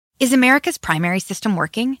Is America's primary system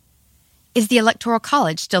working? Is the Electoral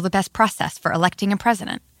College still the best process for electing a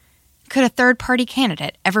president? Could a third-party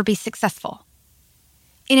candidate ever be successful?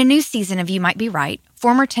 In a new season of You Might Be Right,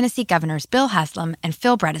 former Tennessee governors Bill Haslam and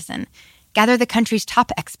Phil Bredesen gather the country's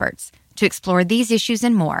top experts to explore these issues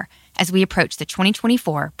and more as we approach the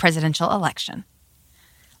 2024 presidential election.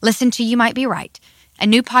 Listen to You Might Be Right, a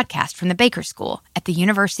new podcast from the Baker School at the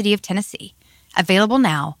University of Tennessee, available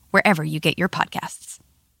now wherever you get your podcasts.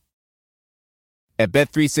 At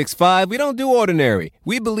Bet365, we don't do ordinary.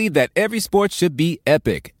 We believe that every sport should be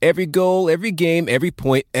epic. Every goal, every game, every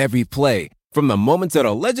point, every play. From the moments that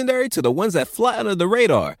are legendary to the ones that fly under the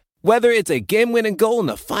radar. Whether it's a game-winning goal in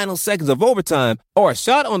the final seconds of overtime or a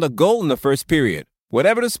shot on the goal in the first period.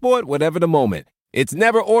 Whatever the sport, whatever the moment. It's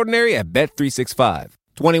never ordinary at Bet365.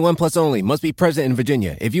 21 plus only. Must be present in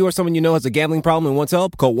Virginia. If you or someone you know has a gambling problem and wants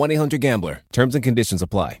help, call 1-800-GAMBLER. Terms and conditions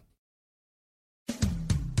apply.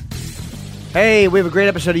 Hey, we have a great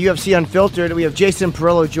episode of UFC Unfiltered. We have Jason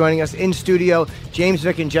Perillo joining us in studio. James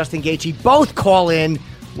Vick and Justin Gaethje both call in.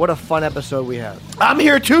 What a fun episode we have. I'm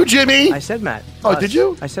here too, Jimmy. I said Matt. Oh, Us. did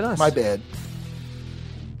you? I said us. My bad.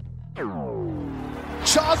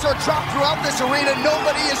 Jaws are dropped throughout this arena.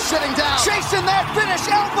 Nobody is sitting down. Chasing that finish.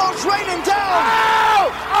 Elbows raining down.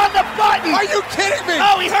 Oh! On the button! Are you kidding me?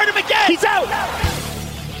 Oh, he hurt him again! He's out!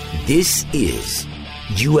 This is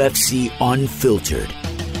UFC Unfiltered.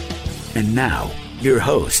 And now, your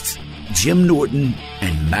hosts, Jim Norton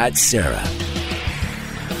and Matt Serra.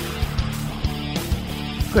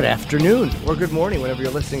 Good afternoon or good morning whenever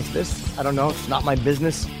you're listening to this. I don't know. It's not my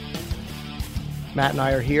business. Matt and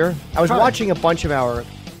I are here. I was watching a bunch of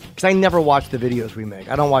because I never watch the videos we make.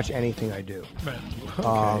 I don't watch anything I do.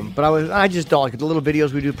 Okay. But I just don't like the little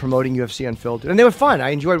videos we do promoting UFC Unfiltered. And they were fun. I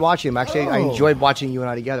enjoyed watching them. Actually, I enjoyed watching you and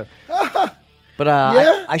I together. But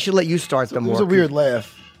Yeah? I should let you start them more. It was a weird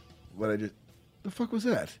laugh. The fuck was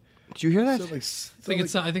that? Did you hear that?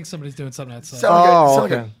 I think somebody's doing something outside. Sound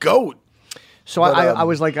like a goat. So But, I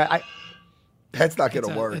was like, That's not going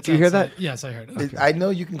to work. Did you hear that? Yes, I heard it. I know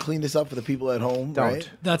you can clean this up for the people at home, Don't. right?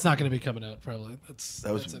 That's not going to be coming out, probably.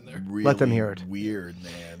 That was that's in there. really Let them hear it. weird,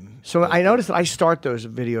 man. So I noticed that I start those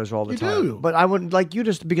videos all the You time. do. But I wouldn't like you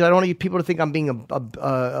just because I don't want people to think I'm being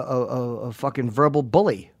a fucking verbal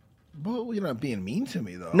bully. Well, you're not being mean to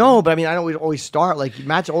me, though. No, but I mean I don't always start like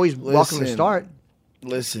Matt's always welcome to Listen. start.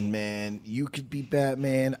 Listen, man, you could be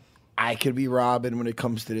Batman. I could be Robin when it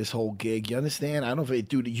comes to this whole gig. You understand? I don't know if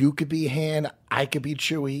dude, you could be Han. I could be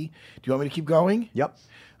Chewie. Do you want me to keep going? Yep.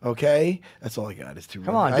 Okay. That's all I got is two.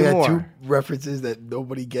 Come on, I do got more. two references that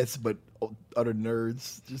nobody gets but utter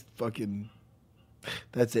nerds. Just fucking.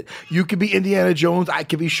 That's it. You could be Indiana Jones. I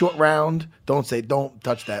could be Short Round. Don't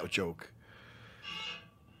touch that joke.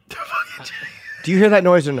 Do you hear that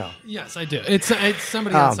noise or no? Yes, I do. It's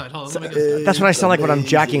somebody outside. Hold on, let me get That's what I sound like when I'm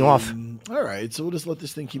jacking off. All right, so we'll just let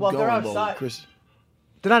this thing keep Well, going. they're while outside. Chris,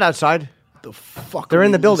 They're not outside. the fuck? They're are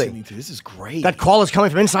in we the building. listening to? This is great. That call is coming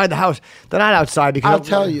from inside the house. They're not outside because I'll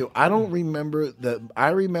tell you, I don't remember I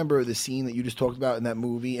remember the scene that you just talked about in that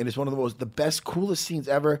movie, and it's one of the best, coolest scenes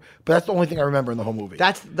ever. But that's the only thing I remember in the whole movie.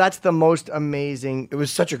 That's the most amazing. It was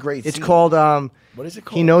such a great. It's scene. called What is it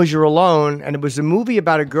called? He Knows You're Alone, and it was a movie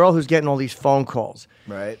about a girl who's getting all these phone calls.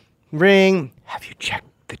 Right. Ring. Have you checked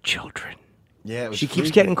the children? Yeah. It was She keeps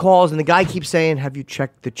freaky. getting calls, and the guy keeps saying, "Have you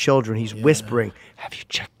checked the children?" He's whispering, "Have you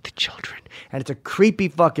checked the children?" And it's a creepy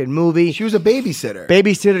fucking movie. She was a babysitter.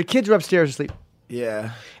 Babysitter. The kids are upstairs asleep.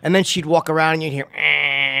 Yeah. And then she'd walk around, and you'd hear,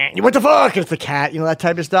 "What the fuck?" It's the cat, that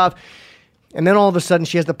type of stuff. And then all of a sudden,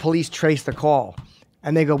 she has the police trace the call.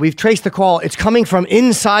 And they go, "We've traced the call. It's coming from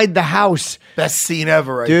inside the house." Best scene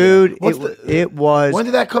ever, right Dude, there. it was. When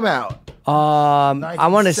did that come out? I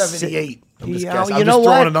want to say. 1978. I'm just Yeah, guessing. you I'm know just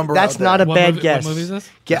throwing what? a number That's out there. not a What bad movie- guess. what movie is this?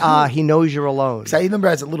 He Knows You're Alone. 'Cause I remember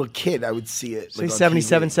as a little kid, I would see it. Say like, on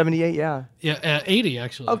 77, TV. 78, yeah. Yeah, 80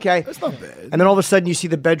 actually. Okay. That's not bad. And then all of a sudden you see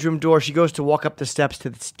the bedroom door. She goes to walk up the steps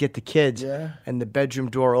to get the kids. Yeah. And the bedroom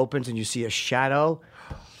door opens and you see a shadow.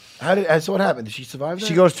 So what happened? Did she survive that?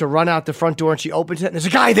 She goes to run out the front door and she opens it and there's a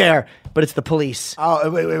guy there. But it's the police. Oh,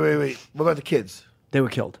 wait. What about the kids? They were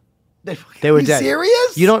killed. They They were you dead.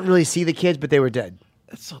 serious? You don't really see the kids, but they were dead.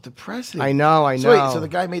 That's so depressing. I know. So wait, so the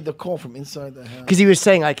guy made the call from inside the house. Because he was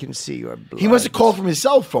saying, "I can see your blood." He must have called from his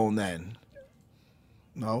cell phone then.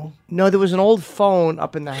 No? No, there was an old phone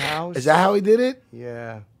up in the house. Is that how he did it?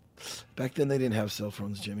 Yeah. Back then they didn't have cell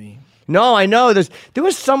phones, Jimmy. No, I know. There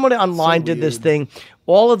was someone online did this weird. thing.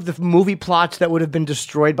 All of the movie plots that would have been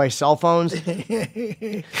destroyed by cell phones. Like,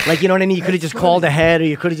 you know what I mean? You could have just called ahead or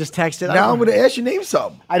you could have just texted. Now I'm going to ask you name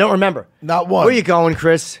some. I don't remember. Not one. Where you going,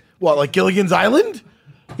 Chris? What, like Gilligan's Island?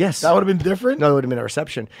 Yes. That would have been different? No, it would have been a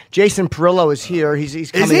reception. Jason Perillo is here.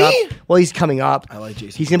 He's coming he? up. Well, he's coming up. I like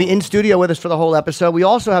Jason He's going to be in studio with us for the whole episode. We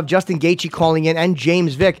also have Justin Gaethje calling in and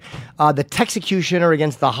James Vick, the Texecutioner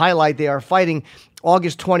against the Highlight. They are fighting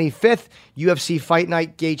August 25th, UFC Fight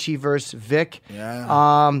Night, Gaethje versus Vick. Yeah.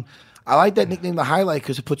 I like that nickname, the Highlight,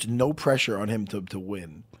 because it puts no pressure on him to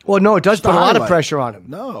win. Well, no, it does It's the put a lot of Highlight. pressure on him.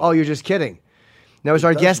 No. Oh, you're just kidding. Now, is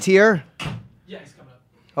our guest here? Yeah, he's coming up.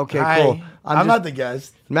 Okay, Hi. cool. I'm not the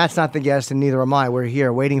guest. Matt's not the guest, and neither am I. We're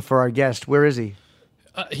here waiting for our guest. Where is he?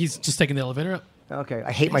 He's just taking the elevator up. Okay,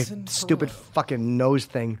 I hate my Jason stupid Perillo. fucking nose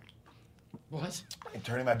thing. What? I'm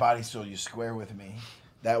turning my body so you square with me.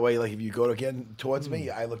 That way, like, if you go again towards me,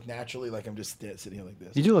 I look naturally like I'm just sitting here like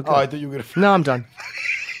this. You do look Oh, I good. thought you were going to... No, I'm done.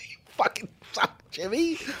 Fucking suck,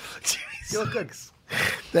 Jimmy. You look good.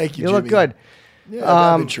 Thank you, You Jimmy. look good. Yeah,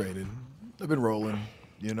 I've been training. I've been rolling,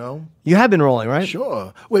 you know? You have been rolling, right?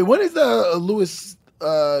 Sure. Wait, when is the Luis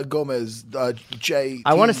Gomez J?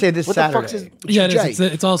 I wanna say this what the fuck's Saturday. his, Yeah, it Jay? is.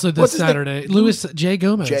 It's also this What's his name? Saturday. Luis J.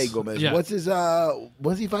 Gomez. Jay Gomez. Yeah. What's his?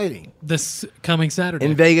 When's he fighting? This coming Saturday.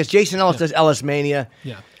 In Vegas. Jason Ellis does Ellis Mania.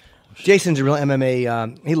 Yeah. Jason's a real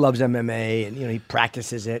MMA. He loves MMA, and he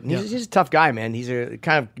practices it. And he's a tough guy, man. He's a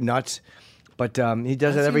kind of nuts, but he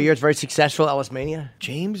does it every year. It's very successful. Ellis Mania.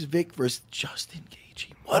 James Vick versus Justin Gaethje.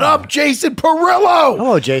 What up, Jason Perillo?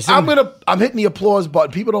 Hello, Jason. I'm hitting the applause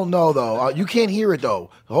button. People don't know though. You can't hear it though.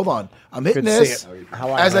 Hold on. I'm hitting Good to this see it. How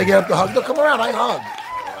are as you? I get up the hug. No, come around. I hug.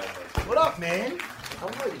 What up, man? How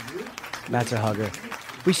are you, dude? Matt's a hugger.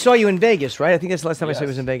 We saw you in Vegas, right? I think that's the last time I saw you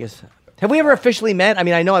was in Vegas. Have we ever officially met? I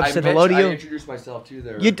mean, I know I've said hello to I you. introduced myself to you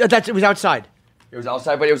there. It was outside. It was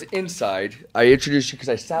outside, but it was inside. I introduced you because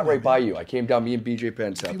I sat right by you. I came down, me and BJ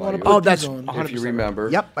Penn sat by wanna you. put Oh, that's these on. 100%. If you remember.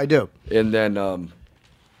 Yep, I do. And then,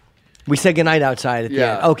 We said goodnight outside at the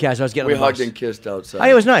yeah. end. Okay, so I was getting We on the hugged bus. and kissed outside.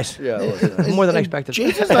 Oh, it was nice. Yeah, it was nice. More than I And expected.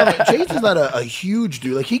 Jason's not a huge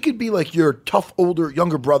dude. Like he could be like your tough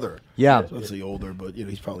younger brother. Yeah. Let's say older, but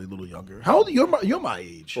he's probably a little younger. How old? You're my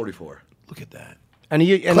age. 44. Look at that. And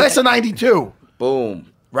Class of '92,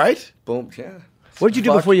 Boom. right? Boom. Yeah. what did you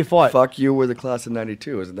do before you fought? Fuck you were the class of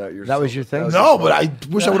 92. Isn't that your That was your thing? No, but I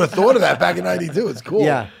wish I would have thought of that back in '92. It's cool.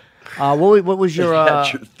 Yeah. What was your?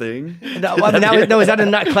 That's your thing? No, I mean, is that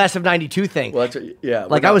a class of '92 thing? Well, yeah.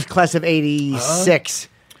 Like I was class of '86.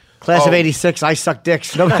 Class of Oh. '86. I suck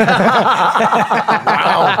dicks. No.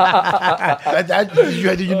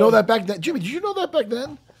 Did you know that back then, Jimmy? Did you know that back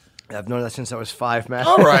then? I've known that since I was 5, man.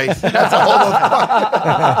 All right, that's a whole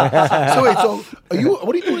other. So wait, are you?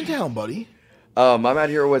 What are you doing in town, buddy? I'm out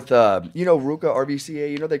here with Ruka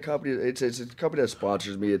RVCA. You know the company. It's a company that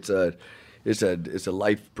sponsors me. It's a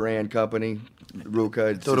life brand company.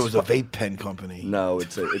 Ruka. Thought it was a vape pen company. No,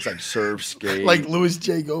 it's like surf skate, Like Louis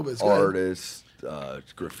J. Gomez. Go ahead. artist,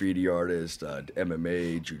 graffiti artist,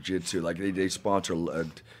 MMA, jiu-jitsu. Like they sponsor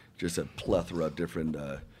just a plethora of different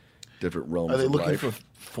realms. Are they of looking life. for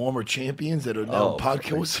former champions that are now Oh, are you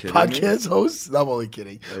kidding me? podcast hosts? No, I'm only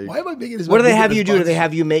kidding. Why am I making this? What do they big of have a you do? Do they sponsor?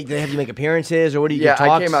 have you make appearances, or what do you Yeah, do?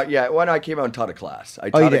 Talks? I came out. Yeah, when I came out and taught a class, I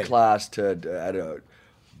you taught a did? class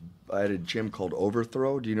I had a gym called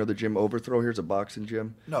Overthrow. Do you know the gym Overthrow? Here's a boxing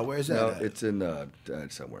gym. No, where's that No, at? it's in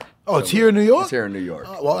somewhere. Oh, it's here in New York? It's here in New York.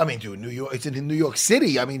 Well, I mean, dude, New York. It's in New York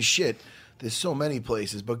City. I mean, shit. There's so many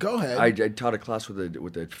places. But go ahead. I taught a class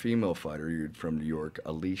with a female fighter from New York,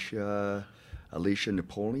 Alicia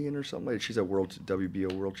Napoleon or something. She's a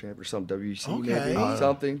WBO world champ or something. WC Okay.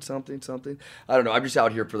 maybe something. I don't know. I'm just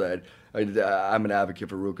out here for that. I'm an advocate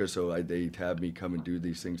for Ruka, so they have me come and do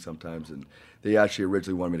these things sometimes. And they actually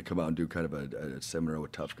originally wanted me to come out and do kind of a seminar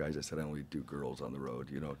with tough guys. I said I only do girls on the road.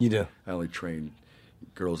 You know. You do. I only train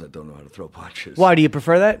girls that don't know how to throw punches. Why do you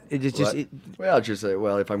prefer that? It's just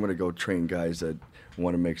Well, if I'm going to go train guys that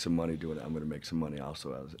want to make some money doing it, I'm going to make some money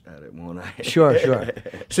also at it, won't I? sure.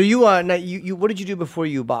 So you now you what did you do before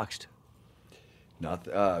you boxed?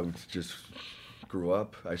 Nothing. Just grew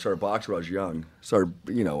up. I started boxing when I was young. Started,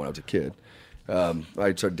 when I was a kid.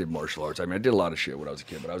 I did martial arts. I mean, I did a lot of shit when I was a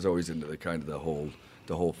kid, but I was always into the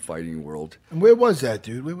whole fighting world. And where was that,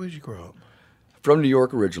 dude? Where did you grow up? From New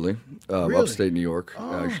York originally, Really? upstate New York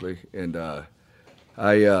actually, and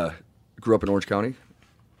I grew up in Orange County.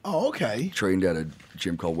 Oh, okay. Trained at a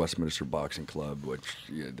gym called Westminster Boxing Club, which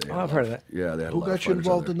they had I've heard of that. Yeah, they had a Who lot of got you fighters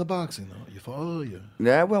involved out in the boxing, though? Your father or you?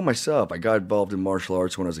 there. Yeah, well, myself. I got involved in martial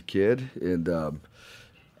arts when I was a kid, and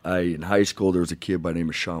in high school there was a kid by the name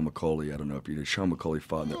of Sean McCauley. I don't know if you know. Sean McCauley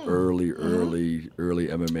fought in the early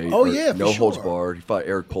MMA. Oh, yeah, for no holds sure. barred. He fought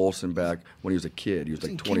Eric Paulson back when he was a kid. He was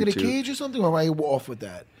like King of 22. the Cage or something? Or am I off with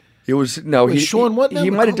that? It was no. Wait, He Sean what now?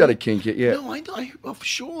 He might have done a McCauley? king kick. Yeah. No, I know. For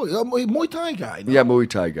sure. Muay Thai guy. No? Yeah, Muay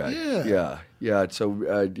Thai guy. Yeah. Yeah. Yeah, so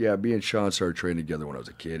me and Sean started training together when I was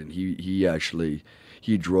a kid, and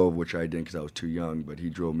he drove, which I didn't because I was too young, but he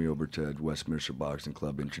drove me over to Westminster Boxing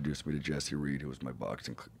Club, introduced me to Jesse Reed, who was my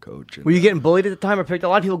boxing coach. And, Were you getting bullied at the time, or picked? A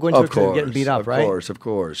lot of people go into it to getting beat up, right? Of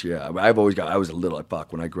course, yeah. I was a little,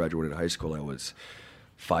 when I graduated high school, I was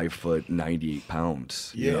 5 foot 98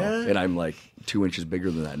 pounds. You know? And I'm like 2 inches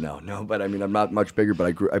bigger than that now. No, but I mean, I'm not much bigger, but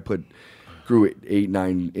I grew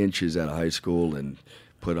 8-9 inches out of high school and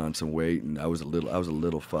put on some weight, and I was a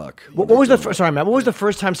little fuck. What was the first? Sorry, Matt. What was the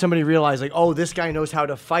first time somebody realized, like, oh, this guy knows how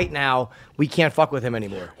to fight now? We can't fuck with him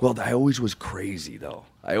anymore. Well, I always was crazy though.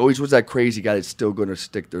 I always was that crazy guy that's still going to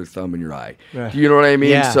stick their thumb in your eye. Right. Do you know what I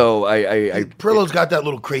mean? Yeah. So Prillo's got that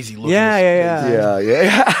little crazy look.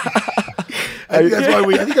 Yeah. I think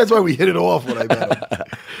that's why we hit it off when I met him.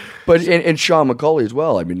 But and Sean McCauley as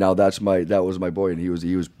well. I mean, now that was my boy, and he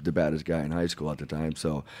was the baddest guy in high school at the time.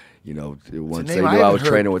 So, you know, once they knew I was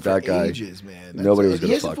training with that guy, man. Nobody was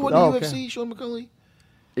going to fuck with him. He hasn't fought in the UFC, Sean McCauley?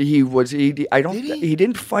 He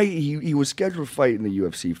didn't fight. He was scheduled to fight in the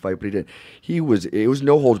UFC fight, but he didn't. It was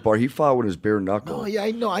no holds barred. He fought when it was bare knuckle. Oh yeah,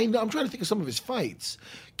 I know. I'm trying to think of some of his fights.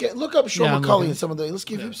 Look up Sean McCauley and some of the. Let's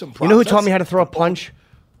give him some props. You know who taught me how to throw a punch?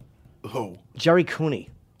 Who? Jerry Cooney.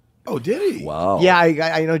 Oh, did he? Wow. Yeah,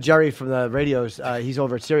 I know Jerry from the radios. He's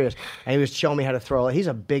over at Sirius, and he was showing me how to throw. He's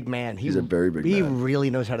a big man. He's a very big man. He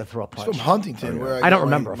really knows how to throw a punch. He's from Huntington, where I don't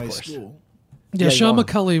remember, my of course. school. Yeah, Sean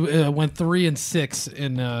McCauley went 3-6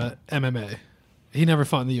 in MMA. He never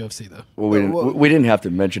fought in the UFC though. Well, we didn't have to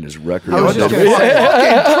mention his record. I was just fucking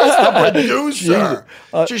Chris, the producer.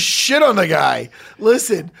 Just shit on the guy.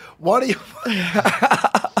 Listen, why do you?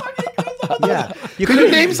 Yeah. Could you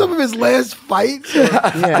name some of his last fights? Give me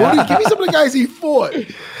some of the guys he fought.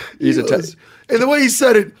 And the way he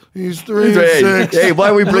said it, he's 3-6. Hey, why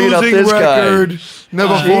are we bringing up this record, guy?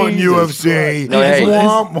 Never fought in UFC.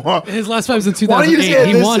 No, his last fight was in 2008.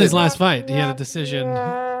 He won his last fight. He had a decision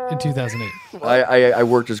in 2008. I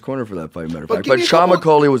worked his corner for that fight, matter of fact. But Sean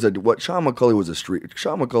McCauley was a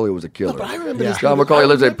killer. But I remember this. Sean McCauley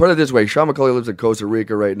lives in, put it this way, Sean McCauley lives in Costa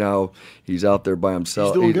Rica right now. He's out there by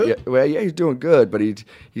himself. He's doing good? He's doing good, but he's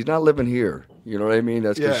not living here. You know what I mean?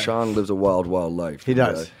 That's because Sean lives a wild life. He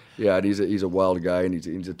does. Yeah, and he's a wild guy, and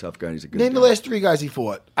he's a tough guy, and he's a good Name guy. the last 3 guys he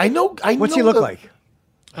fought. I know. What's he look like?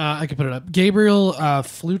 I can put it up. Gabriel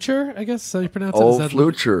Flucher, I guess, how you pronounce it. Oh,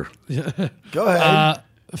 Flucher. Go ahead.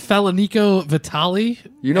 Falanico Vitali.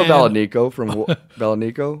 You know Valenico from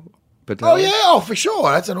Valenico? Oh yeah, for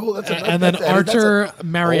sure. That's an old. And then Artur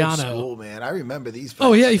Mariano. Old school, man. I remember these.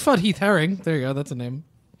 Oh yeah, he fought Heath Herring. There you go. That's a name.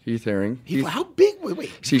 Heath Herring. How big? Wait.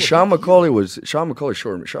 See, Sean McCauley's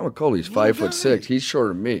shorter. Sean McCauley's 5'6". He's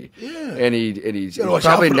shorter than me. Yeah. And he's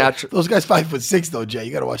probably natural. Those guys 5'6" though, Jay.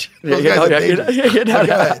 You got to watch. Those guys are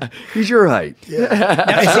dangerous. He's your height.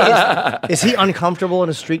 Now, is he uncomfortable in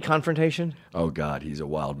a street confrontation? Oh God, he's a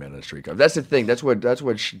wild man in a street. That's the thing. That's what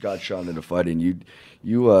got Sean into fighting.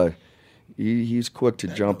 He's quick to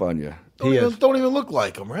jump on you. Don't even look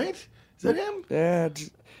like him, right? Is that him? Yeah,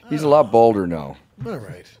 he's a lot bolder now. All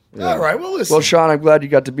right. Yeah. All right. Well, listen. Well, Sean, I'm glad you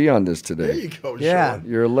got to be on this today. There you go, yeah. Sean.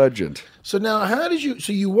 You're a legend. So now, how did you?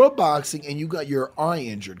 So you were boxing and you got your eye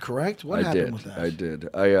injured, correct? What happened with that? I did.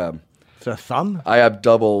 The thumb? I have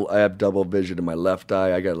double vision in my left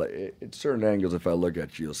eye. I got at certain angles. If I look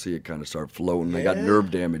at you, you'll see it kind of start floating. I got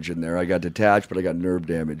nerve damage in there. I got detached, but I got nerve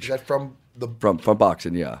damage. Is that from the from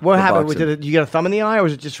boxing? Yeah. What from happened? boxing. Did you get a thumb in the eye, or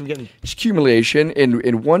was it just from getting? It's accumulation.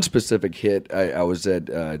 In one specific hit, I was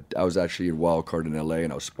actually in Wild Card in L.A.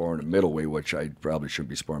 and I was sparring a middleweight, which I probably shouldn't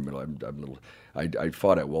be sparring middle. I'm a little. I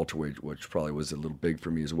fought at welterweight, which probably was a little big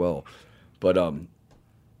for me as well, but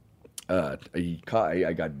I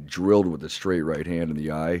got drilled with a straight right hand in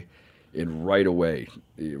the eye, and right away,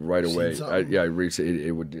 right away it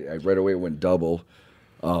went double.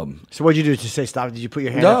 So what did you do to say stop? Did you put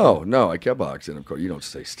your hand? No, I kept boxing. Of course, you don't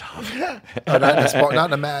say stop. not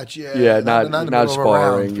in a match. Not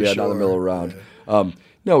sparring. Not in the middle of a round.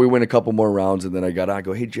 No, we went a couple more rounds, and then I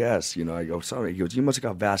go, hey Jess, I go, sorry. He goes, you must have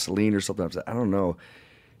got Vaseline or something. I said, I don't know.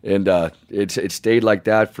 And it stayed like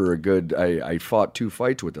that for a good. I fought 2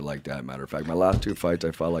 fights with it like that. Matter of fact, my last 2 fights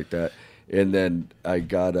I fought like that, and then I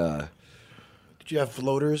got. Did you have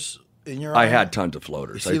floaters in your eye? I had tons of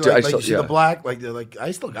floaters. You see, the black, like I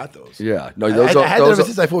still got those. Yeah, no, I had them ever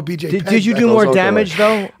since I fought BJ. Did you do more damage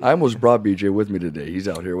though? I almost brought BJ with me today. He's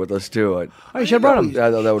out here with us too. You should have brought him. I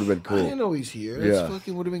thought that would have been cool. I didn't know he's here. That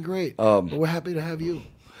fucking would have been great. But we're happy to have you.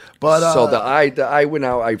 But so I went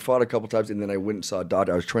out. I fought a couple times, and then I went and saw a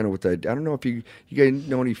doctor. I was training with I don't know if you guys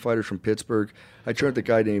know any fighters from Pittsburgh. I trained with a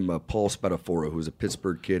guy named Paul Spadafora, who was a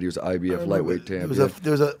Pittsburgh kid. He was an IBF lightweight champion.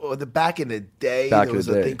 There was a back in the day. There was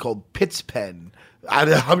a thing called Pittspen.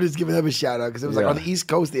 I'm just giving them a shout out because it was like on the East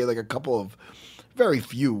Coast. They had like a couple of very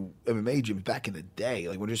few MMA gyms back in the day.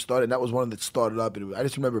 Like when it started, that was one that started up. And I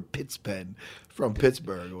just remember Pittspen from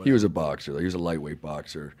Pittsburgh. He was a boxer. He was a lightweight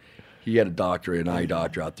boxer. He had a doctor, an eye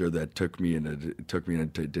doctor out there that took me in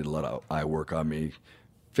and did a lot of eye work on me,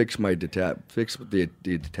 fixed the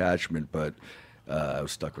detachment, but I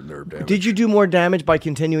was stuck with nerve damage. Did you do more damage by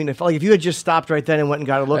continuing to like if you had just stopped right then and went and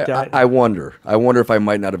got it looked at? I wonder if I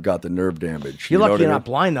might not have got the nerve damage. You're lucky you're not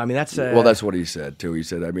blind though. I mean that's well, that's what he said too. He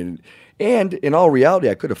said, I mean, and in all reality,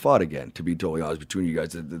 I could have fought again. To be totally honest between you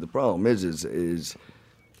guys, the problem is.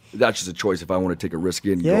 That's just a choice if I want to take a risk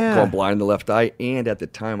and go blind in the left eye. And at the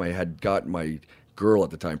time, I had got my girl at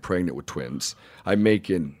the time pregnant with twins. I'm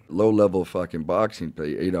making low-level fucking boxing.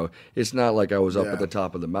 It's not like I was up at the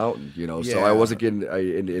top of the mountain, So I wasn't getting.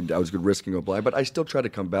 I was risking going blind, but I still tried to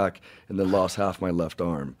come back and then lost half my left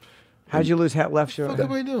arm. How'd you lose half left shoulder? What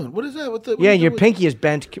am I doing? What is that? What your pinky is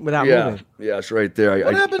bent without moving. Yeah, it's right there.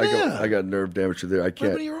 What happened there? I got nerve damage there. I can't. What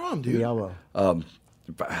happened to your arm, dude? The elbow.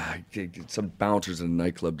 Some bouncers in a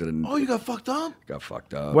nightclub didn't. Oh, you got fucked up? Got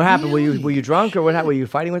fucked up. What happened? Were you drunk or what happened? Were you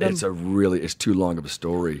fighting with them? It's too long of a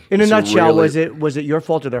story. In a nutshell, was it your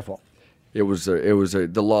fault or their fault? It was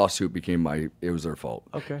the lawsuit became it was their fault.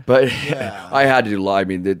 Okay. But I had to lie. I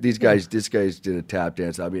mean, these guys did a tap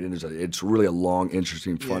dance. I mean, it's really a long,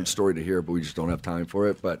 interesting, fun story to hear, but we just don't have time for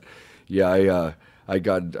it. But yeah, I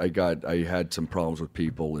had some problems with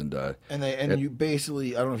people and you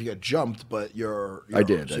basically, I don't know if you got jumped, but I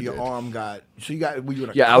did. So your arm got. So you got. Were you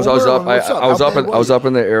in a I was up. I was up up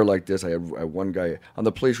in the air like this. I had one guy on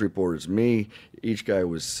the police report. It's me. Each guy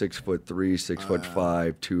was 6'3",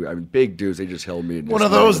 6'5", 2. I mean, big dudes. They just held me. One of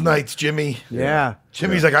those nights, Jimmy. Yeah.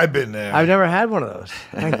 Jimmy's like, I've been there. I've never had one of those.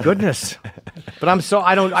 Thank goodness. But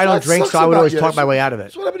I don't drink, so I would always talk my way out of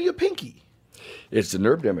it. So what happened to your pinky? It's the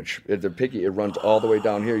nerve damage. The pinky, it runs all the way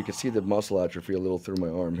down here. You can see the muscle atrophy a little through my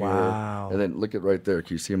arm here. And then look at right there.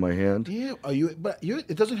 Can you see my hand? Yeah.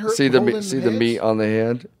 It doesn't hurt. See the meat on the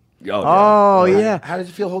hand? Oh yeah. How does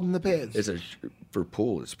it feel holding the pads? For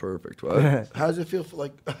pool, it's perfect. Right? How does it feel for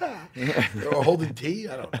or holding tea?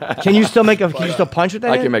 I don't know. Can you still punch with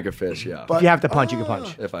that? I can make a fist, yeah. If you have to punch, you can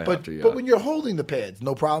punch. If I have to, yeah. But when you're holding the pads,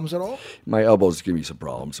 no problems at all? My elbows give me some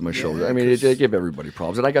problems. My shoulder. I mean, they give everybody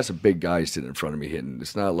problems. And I got some big guys sitting in front of me hitting.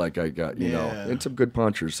 It's not like I got, and some good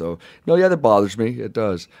punchers. So, that bothers me. It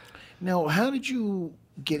does. Now, how did you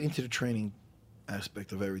get into the training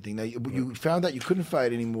aspect of everything? Now, you found out you couldn't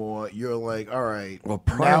fight anymore. You're like, all right,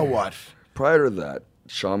 now what? Prior to that,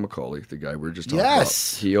 Sean McCauley, the guy we were just talking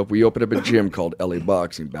about, we opened up a gym called LA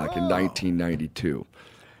Boxing back in 1992.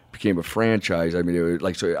 Became a franchise. I mean, it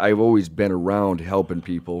was so I've always been around helping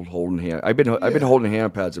people, holding hand. I've been holding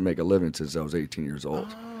hand pads and make a living since I was 18 years old.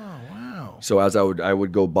 Oh, wow. So as I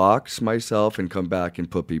would go box myself and come back and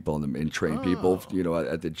put people in them and train people,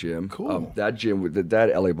 at the gym. Cool. That gym,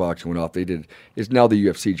 that LA Boxing went off. It's now the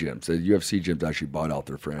UFC gyms. The UFC gyms actually bought out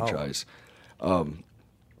their franchise.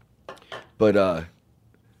 But I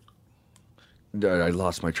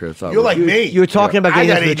lost my train of thought. You're like me. You were talking about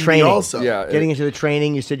getting into the training. Also. Yeah, getting into the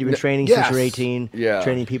training. You said you've been training since you were 18. Yeah.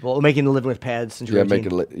 Training people, making a living with pads since you were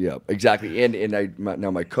 18. Exactly. And now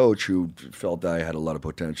my coach, who felt that I had a lot of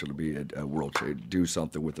potential to be a world champion, do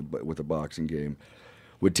something with a boxing game,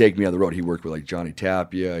 would take me on the road. He worked with like Johnny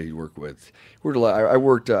Tapia. He worked a lot. I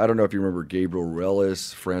worked. I don't know if you remember Gabriel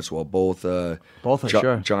Relis, Francois Botha.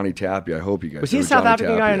 Sure. Johnny Tapia. I hope you guys. Was he a South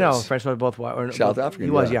African guy? No, Francois Botha. South African.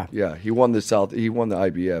 He was. Yeah. He won the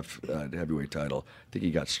IBF heavyweight title. I think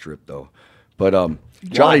he got stripped though. But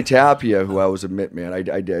Johnny Tapia, who I was a mitt man,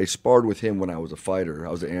 I sparred with him when I was a fighter.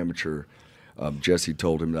 I was an amateur. Jesse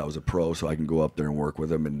told him that I was a pro, so I can go up there and work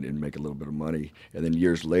with him and make a little bit of money. And then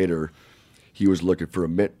years later, he was looking for a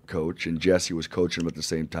mitt coach, and Jesse was coaching him at the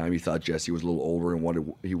same time. He thought Jesse was a little older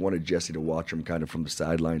and he wanted Jesse to watch him kind of from the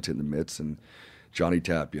sidelines hitting the mitts. And Johnny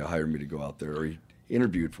Tapia hired me to go out there, or he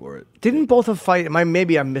interviewed for it. Didn't Botha fight?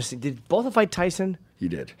 Maybe I'm missing. Did Botha fight Tyson? He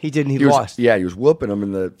did. He did, and he lost. Yeah, he was whooping him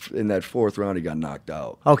in that fourth round. He got knocked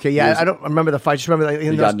out. Okay, yeah, I don't remember the fight. Just remember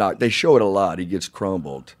he got knocked. They show it a lot. He gets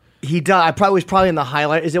crumbled. He does. I was probably in the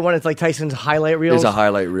highlight. Is it one? It's like Tyson's highlight reel. It's a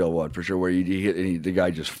highlight reel one for sure. Where he hit, and the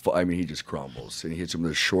guy just, he just crumbles, and he hits him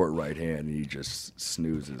with a short right hand, and he just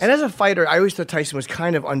snoozes. And as a fighter, I always thought Tyson was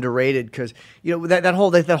kind of underrated because that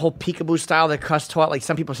whole peekaboo style that Cuss taught. Like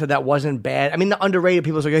some people said that wasn't bad. I mean, the underrated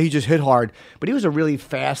people say, he just hit hard, but he was a really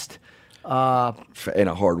fast And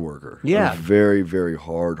a hard worker. Yeah. A very, very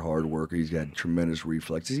hard worker. He's got tremendous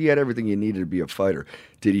reflexes. He had everything you needed to be a fighter.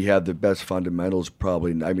 Did he have the best fundamentals?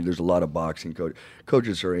 Probably. I mean, there's a lot of boxing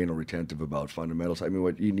coaches are anal retentive about fundamentals. I mean,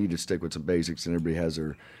 what you need to stick with some basics, and everybody has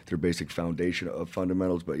their basic foundation of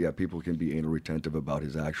fundamentals. But yeah, people can be anal retentive about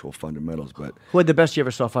his actual fundamentals. But who had the best you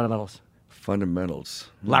ever saw fundamentals? Fundamentals.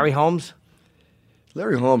 Larry Holmes.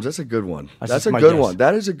 Larry Holmes, that's a good one. That's a good one.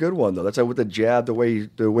 That is a good one, though. That's with the jab, the way he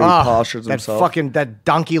postures himself. That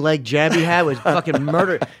donkey leg jab he had was fucking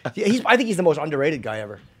murder. I think he's the most underrated guy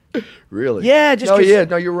ever. Really? Yeah.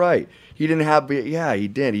 No, you're right. He didn't have. Yeah, he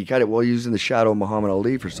did. He kind of. Well, he was in the shadow of Muhammad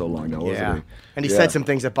Ali for so long now, wasn't he? And he said some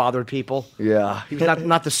things that bothered people. Yeah. He was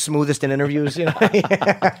not the smoothest in interviews. You know. I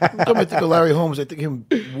think of Larry Holmes. I think him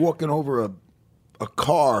walking over a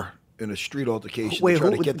car in a street altercation. Wait,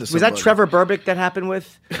 to get to was that Trevor Berbick that happened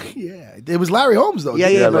with? Yeah, it was Larry Holmes though.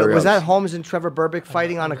 Yeah. But was that Holmes and Trevor Berbick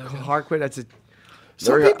fighting on a car quit?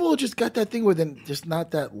 Some people just got that thing with him, just not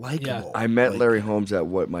that likable. Yeah. I met Larry Holmes at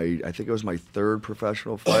I think it was my third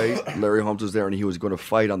professional fight. Larry Holmes was there, and he was going to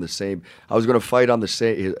fight on the same. I was going to fight on the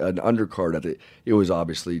same an undercard. It was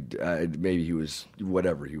obviously maybe he was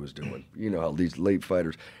whatever he was doing. You know how these these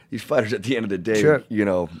fighters at the end of the day, sure.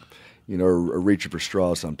 Are reaching for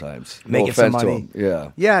straws sometimes. Making some money.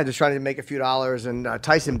 Yeah, just trying to make a few dollars, and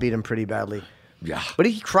Tyson beat him pretty badly. Yeah. But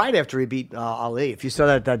he cried after he beat Ali. If you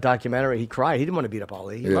saw that documentary, he cried. He didn't want to beat up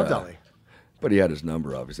Ali. He loved Ali. But he had his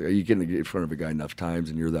number, obviously. You get in front of a guy enough times,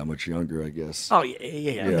 and you're that much younger, I guess. Oh,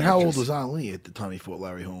 yeah. I mean, how old was Ali at the time he fought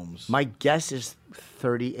Larry Holmes? My guess is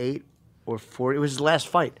 38 or 40. It was his last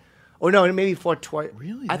fight. Oh, no, maybe he fought twice.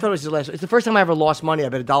 Really? I thought it was his last. It's the first time I ever lost money. I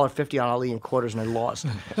bet $1.50 on Ali in quarters, and I lost.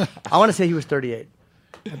 I want to say he was 38.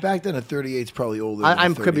 And back then, a 38 is probably older.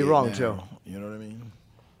 I could be wrong, now. too. You know what I mean?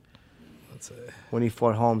 Let's see. When he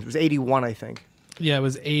fought Holmes. It was 81, I think. Yeah, it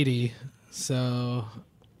was 80. So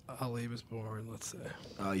Ali was born, let's say.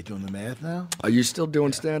 Oh, you doing the math now? Are you still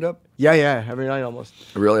doing stand-up? Yeah, every night almost.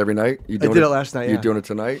 Really, every night? I did it last night, You doing it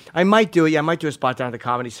tonight? I might do it, I might do a spot down at the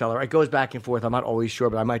Comedy Cellar. It goes back and forth. I'm not always sure,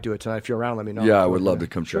 but I might do it tonight. If you're around, let me know. Yeah, I would love to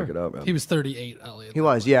come check it out, man. He was 38, Ali. He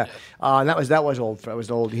was, yeah. And that was old. That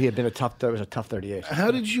was old. He had been a tough 38.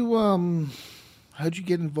 How did you how'd you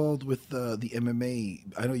get involved with the MMA?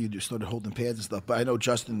 I know you just started holding pads and stuff, but I know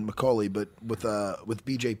Justin McCauley, but with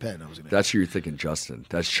BJ Penn, I was gonna. That's who you're thinking, Justin.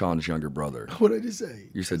 That's Sean's younger brother. What did I just say?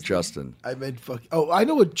 You said Justin. I meant fuck. Oh, I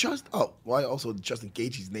know what Justin. Oh, well, I also Justin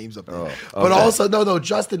Gaethje's name's up there. Oh, but also no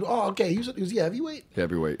Justin. Oh, okay. He was heavyweight.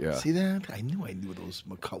 Heavyweight, yeah. See that? I knew those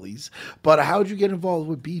McCulleys. But how'd you get involved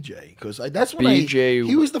with BJ? Because that's when BJ.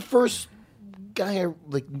 He was the first guy,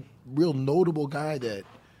 like real notable guy that.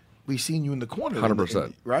 We seen you in the corner,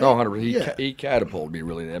 100%. Right? No, 100%. He catapulted me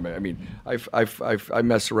really. I mean, I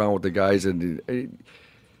mess around with the guys, and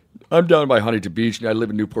I'm down by Huntington Beach, and I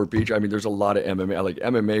live in Newport Beach. I mean, there's a lot of MMA. Like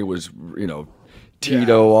MMA was,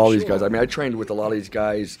 Tito, all these guys. I mean, I trained with a lot of these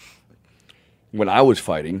guys when I was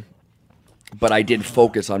fighting, but I didn't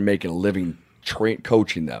focus on making a living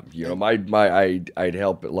coaching them. I'd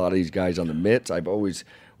help a lot of these guys on the mitts. I've always.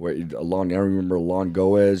 I remember Alon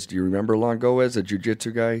Goez. Do you remember Alon Goez, a jiu-jitsu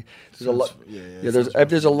guy? There's a lot.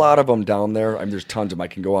 There's a lot of them down there. I mean, there's tons of them. I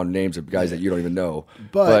can go on names of guys that you don't even know.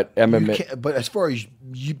 But MMA. But as far as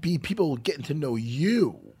people getting to know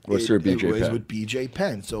you, what's your BJ Penn? With BJ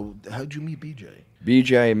Penn. So how'd you meet BJ?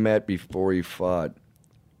 BJ I met before he fought.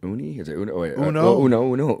 Uni? Is it Uno? Wait, Uno.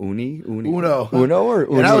 Uni? Uno. Uno or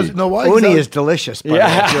Uni? Uni is delicious.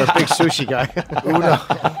 Yeah. You're a big sushi guy. Uno.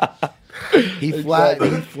 He flat.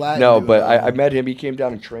 No, but I met him. He came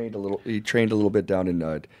down and trained a little. He trained a little bit down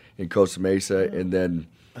in Costa Mesa, and then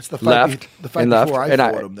that's the fight. Left. The fight before I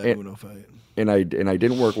fought him. That Uno fight. And I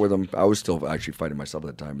didn't work with him. I was still actually fighting myself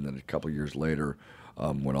at the time. And then a couple of years later,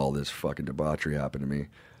 when all this fucking debauchery happened to me,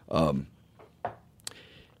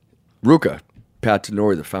 Ruka. Pat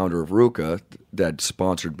Tenori, the founder of Ruka, that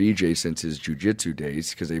sponsored BJ since his jiu-jitsu days,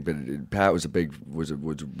 because Pat was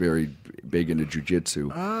very big into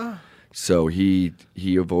jiu-jitsu. So he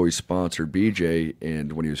have always sponsored BJ,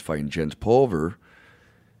 and when he was fighting Jens Pulver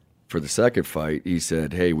for the second fight, he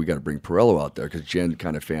said, "Hey, we got to bring Perello out there," because Jen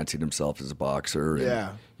kind of fancied himself as a boxer.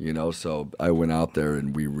 And, so I went out there,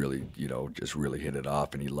 and we really, just really hit it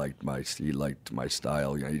off, and he liked my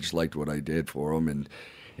style. He just liked what I did for him, and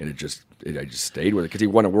I just stayed with it because he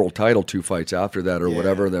won a world title 2 fights after that or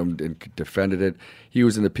whatever, then and defended it. He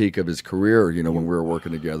was in the peak of his career, when we were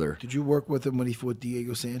working together. Did you work with him when he fought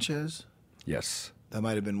Diego Sanchez? Yes. That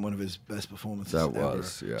might have been one of his best performances That ever.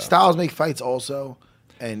 was, yeah. Styles make fights also,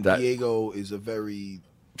 and Diego is a very...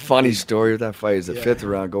 Funny story of that fight is the 5th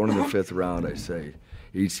round, going in the 5th round, I say,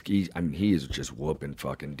 he is just whooping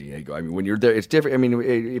fucking Diego. I mean, when you're there, it's different. I mean,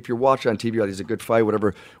 if you're watching on TV, it's a good fight,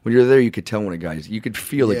 whatever. When you're there, you could tell when you could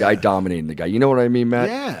feel the guy dominating the guy. You know what I mean, Matt?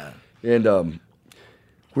 Yeah. And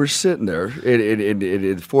we're sitting there between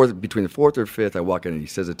the fourth or fifth. I walk in and he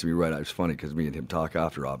says it to me right. It's funny because me and him talk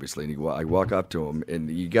after, obviously. And I walk up to him, and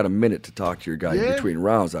you got a minute to talk to your guy between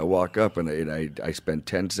rounds. I walk up and I spend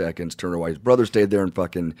 10 seconds, turn away. His brother stayed there and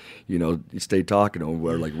fucking, he stayed talking to him,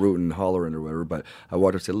 we're like rooting, hollering or whatever. But I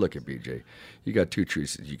walked up and said, "Look at BJ, you got two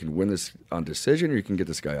choices. You can win this on decision, or you can get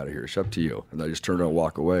this guy out of here. It's up to you." And I just turned around and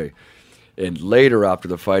walk away. And later, after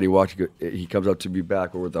the fight, he comes up to me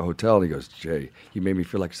back over at the hotel, and he goes, "Jay, you made me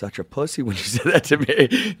feel like such a pussy when you said that to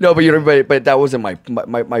me." No, but that wasn't my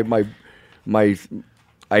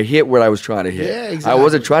I hit where I was trying to hit. Yeah, exactly. I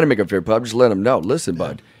wasn't trying to make him feel, but I'm just letting him know. Listen,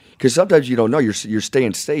 bud. Because sometimes you don't know. You're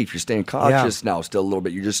staying safe. You're staying cautious now still a little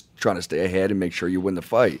bit. You're just trying to stay ahead and make sure you win the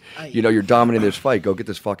fight. You're dominating this fight. Go get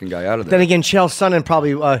this fucking guy out of there. Then again, Chael Sonnen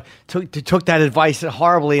probably took that advice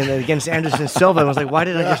horribly and then against Anderson Silva and was like, why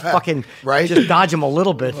did I just fucking just dodge him a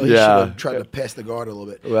little bit? Well, yeah. Tried to pass the guard a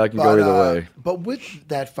little bit. Well, I can go either way. But with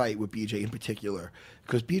that fight with BJ in particular,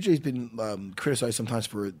 because BJ's been criticized sometimes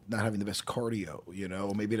for not having the best cardio,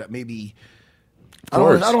 or maybe I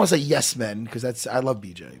don't want to say yes men because I love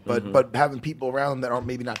BJ, but having people around him that are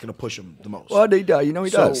maybe not going to push him the most. Well, he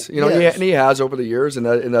does. He has over the years, and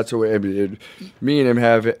that's the way. Me and him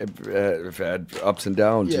have had ups and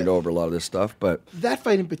downs, over a lot of this stuff. But that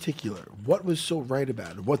fight in particular, what was so right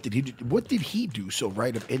about it? What did he do? What did he do so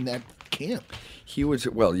right in that camp? He was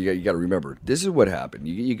You got to remember, this is what happened.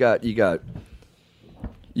 You got.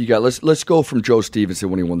 Let's go from Joe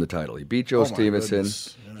Stevenson when he won the title. He beat Joe Stevenson.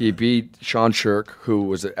 He beat Sean Shirk, who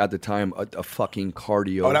was at the time a fucking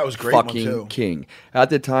cardio that was great fucking king. At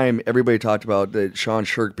the time, everybody talked about Sean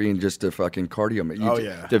Shirk being just a fucking cardio.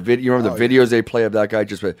 You remember the videos they play of that guy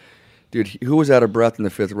just. Dude, who was out of breath in the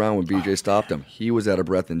fifth round when BJ stopped him? He was out of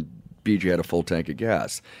breath and BJ had a full tank of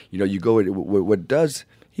gas.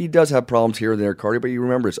 He does have problems here and there, cardio, but you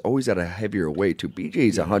remember it's always at a heavier weight too.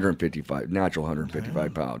 BJ's 155, natural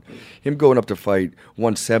 155 pound. Him going up to fight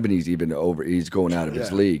 170s even over, he's going out of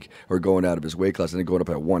his league or going out of his weight class, and then going up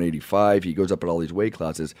at 185. He goes up at all these weight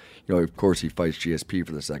classes. Of course, he fights GSP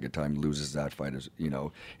for the second time, loses that fight,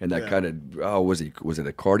 and that kind of was it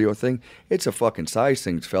a cardio thing? It's a fucking size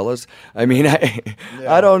thing, fellas. I mean,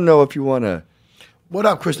 I don't know if you want to. What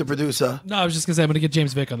up, Chris, the producer? No, I was just going to say I'm going to get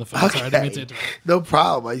James Vick on the phone. Okay. Sorry, I didn't mean to interrupt. No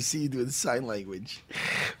problem. I see you doing sign language.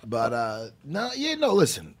 But,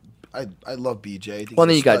 listen. I love BJ. Well,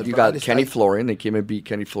 then you got Kenny Florian. They came and beat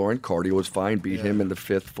Kenny Florian. Cardio was fine. Beat him in the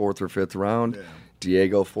fourth or fifth round. Yeah.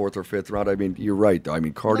 Diego, fourth or fifth round. I mean, you're right, though. I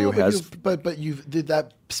mean, cardio has. But you did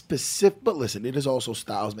that specific. But listen, it is also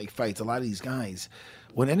styles make fights. A lot of these guys,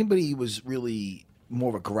 when anybody was really more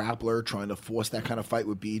of a grappler trying to force that kind of fight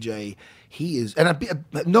with BJ, he is, and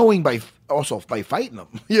knowing by fighting him,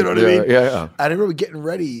 you know what I mean? Yeah. And I remember getting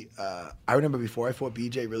ready. I remember before I fought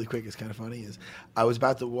BJ, really quick, it's kind of funny, is I was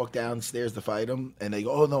about to walk downstairs to fight him, and they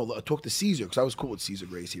go, "Oh no, talk to Caesar," because I was cool with Caesar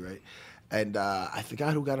Gracie, right? And I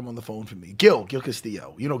forgot who got him on the phone for me. Gil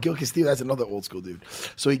Castillo. Gil Castillo, that's another old school dude.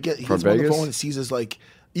 So he gets him on the phone, and Caesar's like,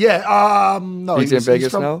 no. He's in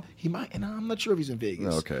Vegas now? He might, and I'm not sure if he's in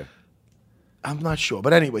Vegas. Oh, okay. I'm not sure.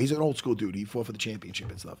 But anyway, he's an old school dude. He fought for the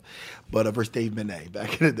championship and stuff. But versus Dave Manet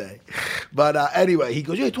back in the day. But anyway, he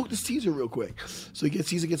goes, talk to Caesar real quick. So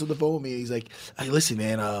Caesar gets on the phone with me, and he's like, "Hey, listen,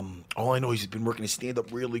 man, all I know is he's been working his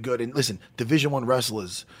stand-up really good. And listen, Division I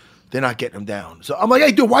wrestlers, they're not getting him down." So I'm like,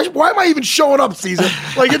 "Hey, dude, why am I even showing up, Caesar?"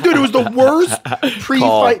 Like, dude, it was the worst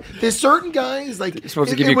pre-fight. There's certain guys, like... It's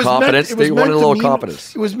supposed to give you confidence. They wanted a little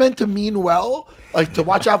confidence. It was meant to mean well, like, to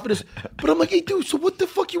watch out for this. But I'm like, "Hey, dude, so what the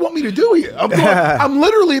fuck you want me to do here? I'm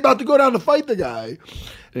literally about to go down to fight the guy."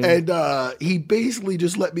 And he basically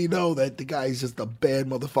just let me know that the guy's just a bad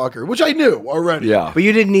motherfucker, which I knew already. Yeah. But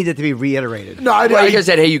you didn't need it to be reiterated. No, I didn't. Well, you guys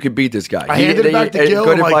said, "Hey, you could beat this guy." I handed it back to Gil.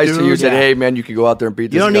 Good advice to you. Dude, Said, "Hey, man, you could go out there and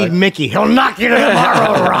beat this guy." You don't need Mickey. He'll knock you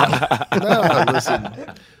tomorrow, Rob. No, listen.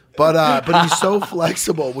 But he's so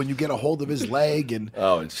flexible when you get a hold of his leg, and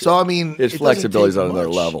so I mean, his flexibility is on another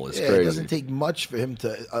level. It's crazy. It doesn't take much for him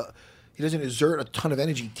to. He doesn't exert a ton of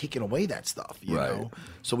energy taking away that stuff, you know.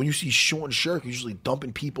 So when you see Sean Shirk, he's usually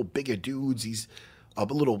dumping people, bigger dudes. He's a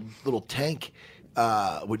little tank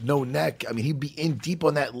with no neck. I mean, he'd be in deep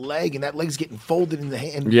on that leg, and that leg's getting folded in the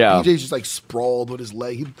hand. Yeah, BJ's just like sprawled with his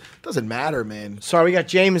leg. He doesn't matter, man. Sorry, we got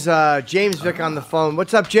James Vick on the phone.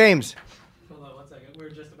 What's up, James? Hold on 1 second. We're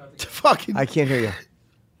just about to Fucking. I can't hear you.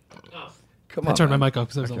 Come on. I turned my mic off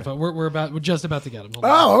because I was on the phone. We're just about to get him. Hold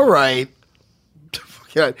on. All right.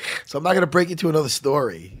 So I'm not going to break into another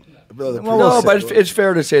story. No, but it's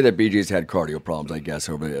fair to say that BJ's had cardio problems, I guess,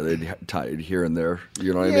 over here and there.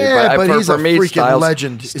 You know what I mean? Yeah, but he's a freaking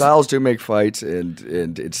legend. Styles do make fights, and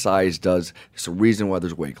its size does. It's the reason why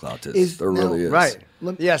there's weight clout. There really is. Right.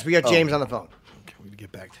 Yes, we got James on the phone. Okay, we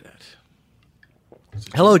get back to that.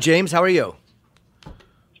 Hello, James. How are you?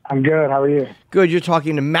 I'm good. How are you? Good. You're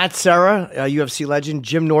talking to Matt Serra, UFC legend,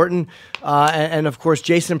 Jim Norton, and of course,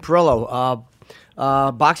 Jason Perillo,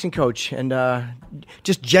 boxing coach, and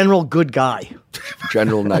just general good guy.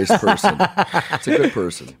 General nice person. It's a good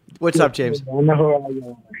person. What's up, James? I know who I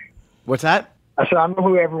am. What's that? I said I know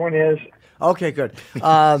who everyone is. Okay, good.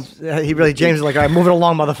 James is like, all right, moving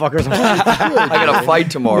along, motherfuckers. I got a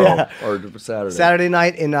fight tomorrow or Saturday. Saturday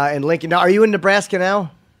night in Lincoln. Now, are you in Nebraska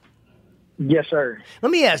now? Yes, sir.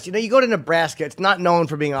 Let me ask, you go to Nebraska. It's not known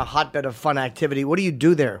for being a hotbed of fun activity. What do you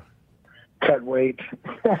do there? Cut weight.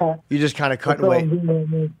 You just kind of cut weight.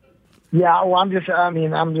 Yeah, well, I'm just,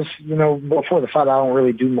 before the fight, I don't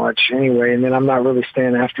really do much anyway, and then I'm not really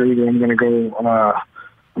staying after either. I'm going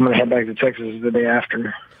to head back to Texas the day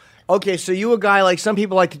after. Okay, so you a guy like some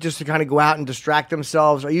people like to kind of go out and distract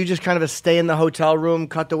themselves. Are you just kind of a stay in the hotel room,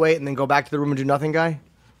 cut the weight, and then go back to the room and do nothing guy?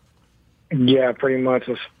 Yeah, pretty much.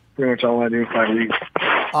 That's pretty much all I do 5 weeks.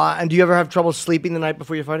 And do you ever have trouble sleeping the night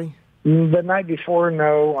before you're fighting? The night before,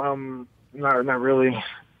 no. Not really.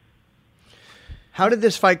 How did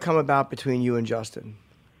this fight come about between you and Justin?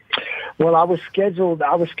 Well, I was scheduled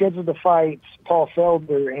to fight Paul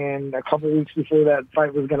Felder, and a couple of weeks before that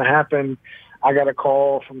fight was going to happen, I got a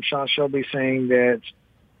call from Sean Shelby saying that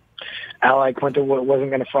Ally Quinto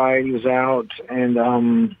wasn't going to fight. He was out,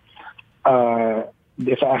 and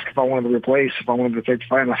if I asked if I wanted to replace, if I wanted to take the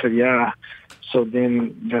fight, and I said yeah. So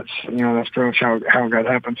then that's pretty much how it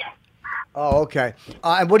happened. Oh, okay.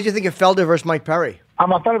 And what did you think of Felder versus Mike Perry? I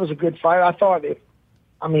thought it was a good fight. I thought if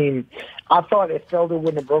Felder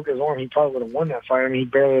wouldn't have broke his arm, he probably would have won that fight. I mean, he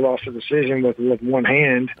barely lost the decision with one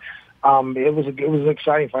hand. It was an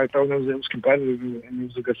exciting fight, though. It was competitive, and it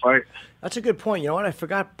was a good fight. That's a good point. You know what? I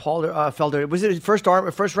forgot Felder. Was it his first round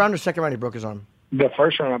or second round he broke his arm? The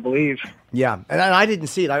first round, I believe. Yeah, and I didn't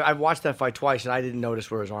see it. I watched that fight twice, and I didn't notice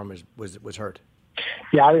where his arm was hurt.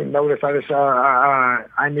 Yeah, I didn't notice. I just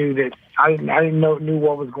I knew that I didn't knew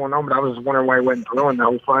what was going on, but I was just wondering why he wasn't throwing the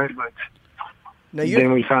whole fight. But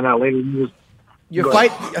then we found out later he was. Your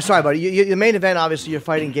fight, sorry, buddy. Your main event, obviously, you're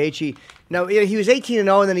fighting Gaethje. Now he was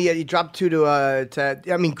 18-0, and then he dropped two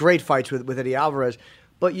to great fights with Eddie Alvarez.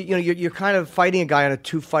 But you're kind of fighting a guy on a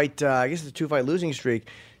two-fight, I guess it's a two-fight losing streak.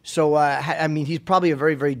 So he's probably a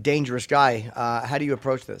very, very dangerous guy. How do you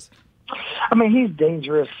approach this? I mean, he's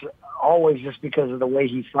dangerous always just because of the way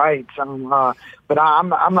he fights. But I'm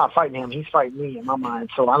not fighting him. He's fighting me in my mind.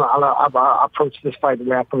 So I approach this fight the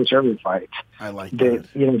way I approach every fight. I like that.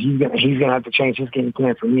 He's gonna have to change his game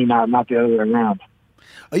plan for me, not the other way around.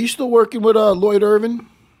 Are you still working with Lloyd Irvin?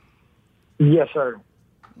 Yes, sir.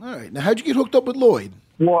 All right. Now, how'd you get hooked up with Lloyd?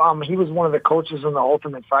 Well, he was one of the coaches on the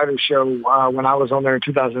Ultimate Fighter show when I was on there in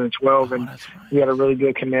 2012, and we had a really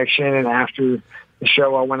good connection. And after the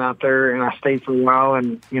show, I went out there and I stayed for a while,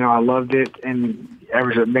 and I loved it, and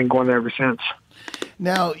I've been going there ever since.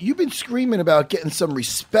 Now, you've been screaming about getting some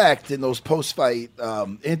respect in those post-fight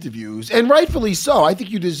interviews, and rightfully so. I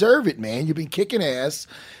think you deserve it, man. You've been kicking ass,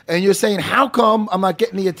 and you're saying, how come I'm not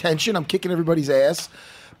getting the attention? I'm kicking everybody's ass.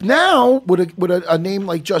 Now, with a name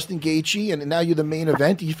like Justin Gaethje, and now you're the main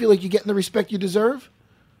event, do you feel like you're getting the respect you deserve?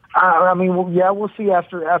 We'll see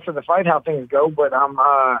after the fight how things go, but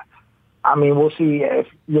we'll see. If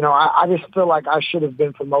I just feel like I should have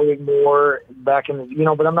been promoted more back in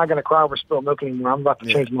but I'm not going to cry over spilled milk anymore. I'm about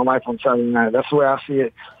to change my life on Saturday night. That's the way I see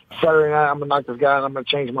it. Saturday night, I'm going to knock this guy out, and I'm going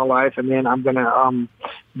to change my life, and then I'm going to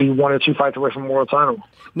be 1 or 2 fights away from a world title.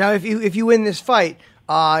 Now, if you win this fight,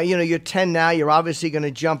 you're 10 now. You're obviously going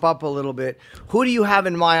to jump up a little bit. Who do you have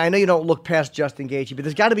in mind? I know you don't look past Justin Gaethje, but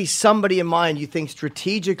there's got to be somebody in mind you think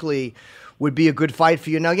strategically would be a good fight for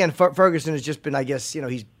you. Now, again, Ferguson has just been, I guess,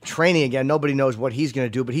 he's training again. Nobody knows what he's going to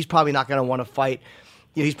do, but he's probably not going to want to fight.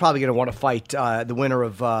 He's probably going to want to fight the winner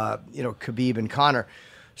of, Khabib and Conor.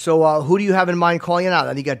 So who do you have in mind calling it out?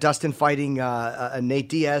 And you got Dustin fighting Nate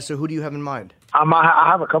Diaz. So who do you have in mind? I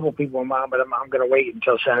have a couple of people in mind, but I'm going to wait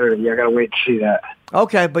until Saturday. I got to wait to see that.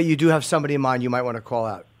 Okay, but you do have somebody in mind you might want to call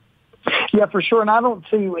out. Yeah, for sure. And I don't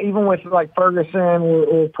see, even with like Ferguson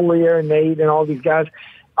or Poirier and Nate and all these guys,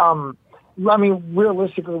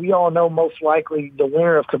 realistically, we all know most likely the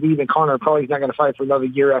winner of Khabib and Conor probably is not going to fight for another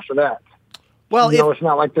year after that. Well, it's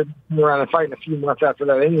not like they're around and fighting a few months after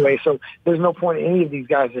that anyway. So there's no point in any of these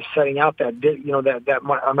guys just setting out that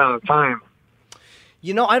amount of time.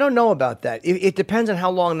 I don't know about that. It depends on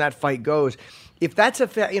how long that fight goes. If that's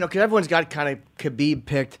because everyone's got kind of Khabib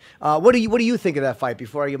picked. What do you think of that fight?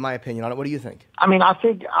 Before I give my opinion on it, what do you think? I mean, I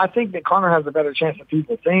think that Conor has a better chance than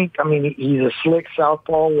people think. I mean, he's a slick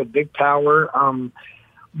southpaw with big power.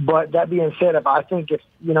 But that being said, if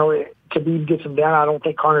Khabib gets him down, I don't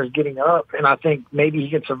think Conor's getting up, and I think maybe he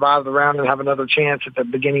can survive the round and have another chance at the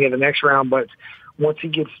beginning of the next round. But once he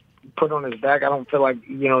gets put on his back, I don't feel like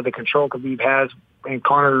the control Khabib has, and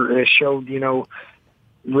Conor has showed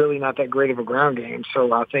really not that great of a ground game.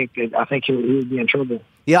 So I think he would be in trouble.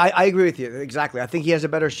 Yeah, I agree with you. Exactly. I think he has a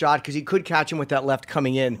better shot because he could catch him with that left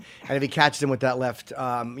coming in. And if he catches him with that left,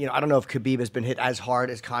 I don't know if Khabib has been hit as hard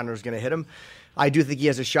as Conor is going to hit him. I do think he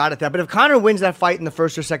has a shot at that. But if Conor wins that fight in the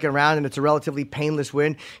first or second round and it's a relatively painless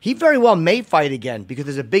win, he very well may fight again because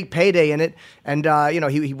there's a big payday in it. And,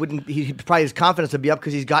 probably his confidence would be up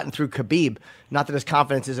because he's gotten through Khabib. Not that his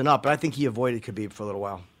confidence isn't up, but I think he avoided Khabib for a little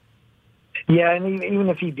while. Yeah, and even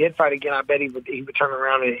if he did fight again, I bet he would turn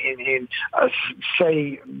around and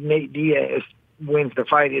say Nate Diaz wins the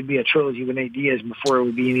fight. It'd be a trilogy with Nate Diaz before it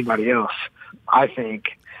would be anybody else, I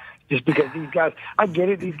think. Just because these guys, I get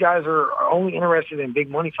it, these guys are only interested in big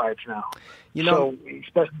money fights now. So,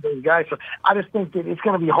 especially those guys. So I just think that it's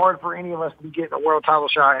going to be hard for any of us to be getting a world title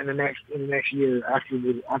shot in the next year after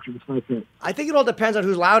the fight. I think it all depends on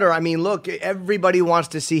who's louder. I mean, look, everybody wants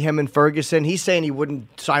to see him and Ferguson. He's saying he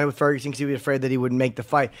wouldn't sign with Ferguson because he was afraid that he wouldn't make the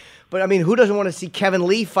fight. But I mean, who doesn't want to see Kevin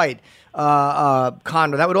Lee fight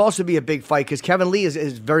Conor? That would also be a big fight because Kevin Lee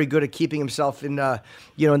is very good at keeping himself in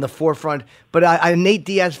the forefront. But a Nate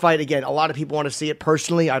Diaz fight again, a lot of people want to see it.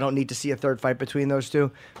 Personally, I don't need to see a third fight between those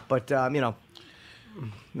two. But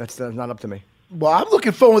that's not up to me. Well, I'm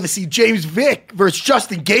looking forward to see James Vick versus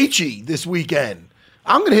Justin Gaethje this weekend.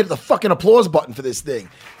 I'm going to hit the fucking applause button for this thing.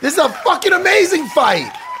 This is a fucking amazing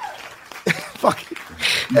fight.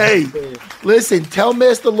 Hey, listen, tell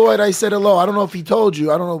Master Lloyd I said hello. I don't know if he told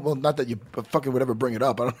you. I don't know. Well, not that you fucking would ever bring it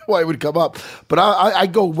up. I don't know why it would come up. But I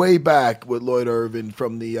go way back with Lloyd Irvin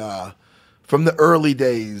from the early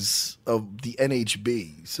days of the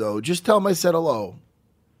NHB. So just tell him I said hello.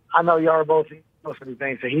 I know y'all are both most of the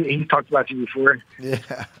things. So he talked about you before.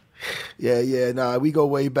 Yeah. Nah, we go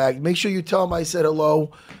way back. Make sure you tell him I said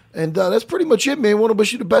hello. And that's pretty much it, man. Want to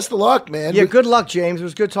wish you the best of luck, man. Yeah, good luck, James. It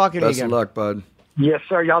was good talking to you again. Best of luck, bud. Yes,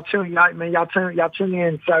 sir. Y'all tune me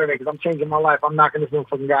in Saturday because I'm changing my life. I'm knocking this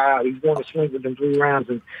motherfucking guy out. He's going to swing within 3 rounds,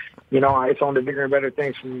 and it's on to bigger and better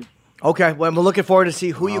things for me. Okay, well, we're looking forward to see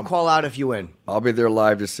who you call out if you win. I'll be there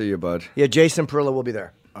live to see you, bud. Yeah, Jason Perillo will be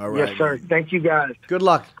there. All right. Yes, sir. Thank you, guys. Good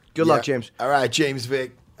luck. Good luck, James. All right, James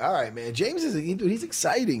Vick. All right, man. James he's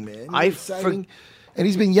exciting, man. He's exciting. And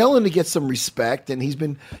he's been yelling to get some respect, and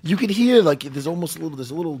you could hear like there's a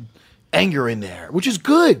little anger in there, which is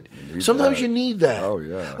good. Sometimes you need that. Oh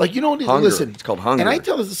yeah. Like hunger. Listen, it's called hunger. And I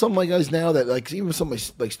tell this to some of my guys now that like even some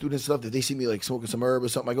of my students stuff that they see me like smoking some herb or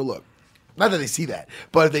something, I go, look. Not that they see that,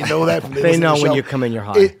 but if they know that from they know when you come in your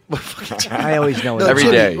high. I always know every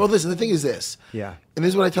day. Well, listen, the thing is this. Yeah. And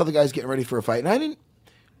this is what I tell the guys getting ready for a fight. And I didn't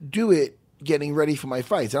do it getting ready for my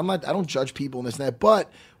fights. I don't judge people and this and that. But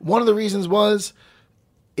one of the reasons was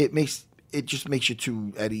it just makes you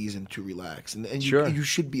too at ease and too relaxed. And you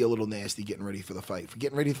should be a little nasty getting ready for the fight. For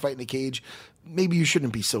getting ready to fight in the cage, maybe you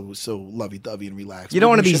shouldn't be so lovey-dovey and relaxed. You don't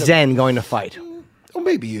want to be zen going to fight. Oh,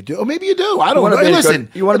 maybe you do. Or maybe you do. I don't know. Hey, listen,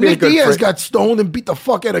 Nick Diaz got stoned and beat the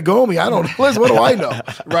fuck out of Gomi. I don't know. Listen, what do I know?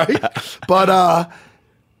 Right?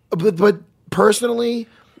 But personally,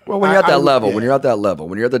 well, when you're at that level, when you're at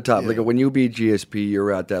the top, like when you beat GSP,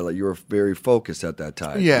 you're at that. Like you were very focused at that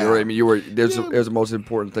time. Yeah, you know what I mean, you were. There's the most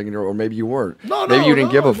important thing in your, or maybe you weren't. Maybe you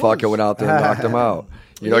didn't give a fuck and went out there and knocked him out.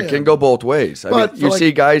 It can go both ways. I mean, you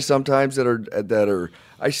see guys sometimes that are.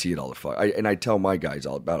 I see it all the fuck, and I tell my guys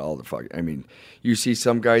all the fuck. I mean, you see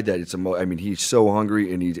some guy that he's so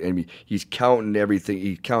hungry and he's counting everything.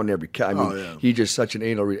 He's counting every count. He's just such an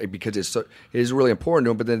anal because it is really important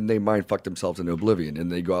to him. But then they mind fuck themselves into oblivion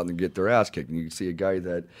and they go out and get their ass kicked. And you see a guy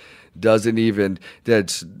that doesn't even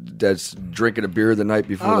that's drinking a beer the night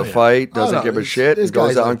before the fight, doesn't give a shit, and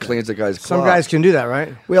goes out and cleans the guy's clock. Some guys can do that,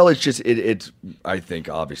 right? Well, it's just it's. I think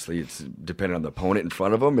obviously it's dependent on the opponent in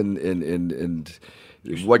front of him and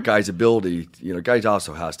what guy's ability. Guys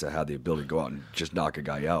also has to have the ability to go out and just knock a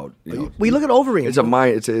guy out. We look at Overeem. It's a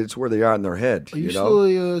mind. It's where they are in their head. Are you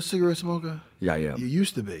still a cigarette smoker? Yeah, I am. You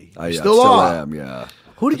used to be. I still am. Yeah.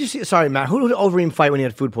 Who did you see? Sorry, Matt. Who did Overeem fight when he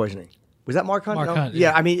had food poisoning? Was that Mark Hunt? Mark Hunt,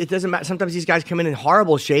 yeah. I mean, it doesn't matter. Sometimes these guys come in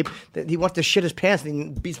horrible shape. That he wants to shit his pants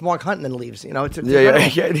and he beats Mark Hunt and then leaves. It's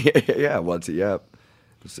yeah. Once, yes,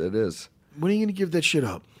 it is. When are you gonna give that shit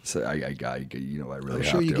up? So I really I'm have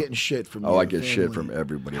sure you're to. getting shit from. Oh, your I get shit family. from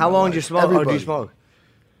everybody. How long do you smoke? Everybody. Oh, do you smoke?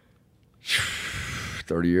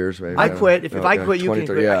 30 years, maybe. I quit. If I quit, you 20, can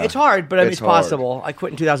 30, quit. yeah. It's hard, but I mean, it's hard. possible. I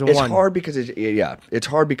quit in 2001. It's hard because it's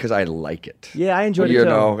hard because I like it. Yeah, I enjoyed it You too.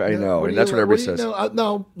 know, I know, and that's what everybody says.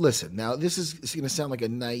 No, listen. Now this is going to sound like a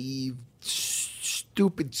naive,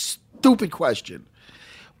 stupid question.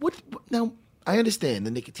 What? Now I understand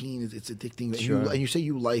the nicotine is it's addicting, and you say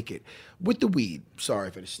you like it. With the weed, sorry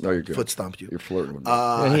if I just No, you're good. foot stomped you. You're flirting with me.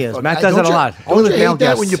 Yeah, he is. Fuck, Matt does don't that a you- lot. Don't Only you male hate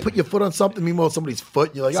that when guests. you put your foot on something, meanwhile somebody's foot,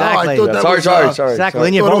 and you're like, Exactly. oh, I thought that Sorry, was sorry. Exactly.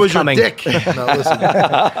 And you're thought it both was coming. your dick. No, listen.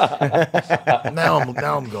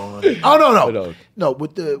 now I'm going. Oh no. No,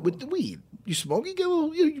 with the weed, you smoke, you get a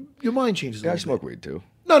little, your mind changes. A Yeah, I little smoke bit. weed too.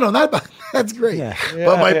 No, that's great. Yeah.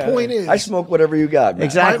 But my point is, I smoke whatever you got, man.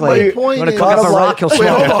 Exactly. My You point wanna is, cook up a rock, he'll wait,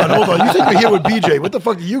 smoke it. hold on. You think you're here with BJ? What the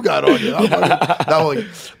fuck do you got on you?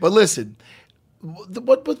 But listen,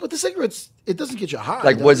 but the cigarettes, it doesn't get you high.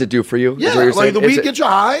 Like, what does it do for you? Is Yeah, what you're like saying? the weed gets you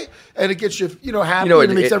high, and it gets you, happy, You know,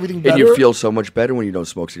 and it makes everything better. And you feel so much better when you don't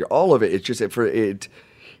smoke cigarettes. All of it. It's just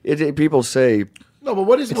people say. No, but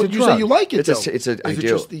what is it? a You say drug. you like it. It's though. a. It's a. I Is it do.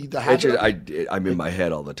 just the habit? I'm in my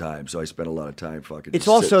head all the time, so I spend a lot of time fucking. It's just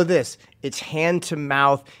also sit- this. It's hand to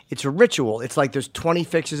mouth. It's a ritual. It's like there's 20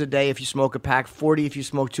 fixes a day if you smoke a pack, 40 if you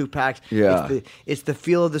smoke 2 packs. Yeah. It's the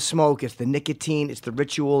feel of the smoke. It's the nicotine. It's the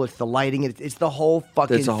ritual. It's the lighting. It's the whole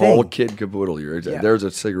fucking It's a thing. whole kid caboodle. Yeah. There's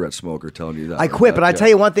a cigarette smoker telling you that. I right quit, now. but I Yeah. tell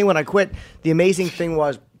you one thing. When I quit, the amazing thing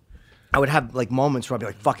was, I would have like moments where I'd be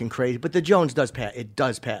like fucking crazy, but the Jones does pass. It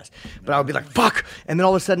does pass. But I would be like fuck, and then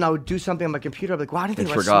all of a sudden I would do something on my computer. I'd be like, wow, I didn't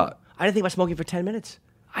think about I didn't think about smoking for 10 minutes.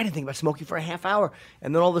 I didn't think about smoking for a half hour.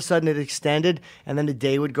 And then all of a sudden it extended, and then the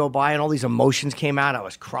day would go by, and all these emotions came out. I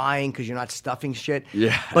was crying because you're not stuffing shit.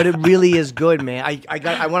 Yeah. But it really is good, man. I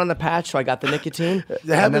went on the patch, so I got the nicotine,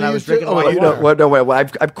 and then I was drinking a lot of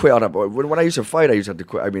water. I've quit on it. When I used to fight, I used to have to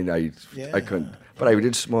quit. I mean, I couldn't, but I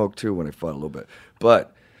did smoke too when I fought a little bit.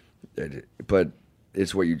 But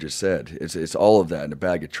it's what you just said. It's all of that in a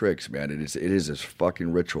bag of tricks, man. It is this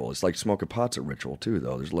fucking ritual. It's like smoking pot's a ritual too,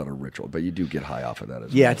 though. There's a lot of ritual, but you do get high off of that as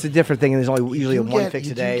well. Yeah, it's a different thing, and there's only usually one fix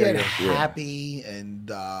a day. You or get you're- happy, and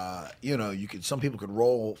you could. Some people could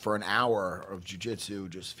roll for an hour of jujitsu,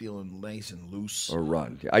 just feeling nice and loose. Or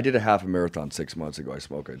run. I did a half a marathon 6 months ago. I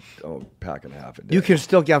smoked a pack and a half a day. You can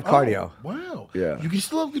still have cardio. Oh, wow. Yeah. You can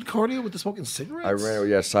still have good cardio with the smoking cigarettes. I ran.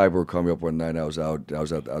 Yeah, Cyborg called me up one night. I was at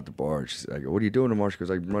the bar. And I go, "What are you doing tomorrow?" She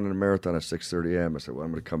goes, "I'm running a marathon at 6:30 a.m." I said, "Well,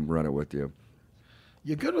 I'm going to come run it with you."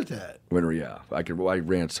 You're good with that. I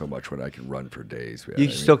ran so much when I can run for days. Man. You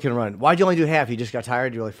still can run. Why'd you only do half? You just got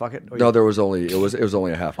tired? You're like, fuck it? Or No, you- there was only it was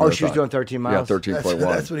only a half. Oh, she was marathon. doing 13 miles? Yeah, 13.1.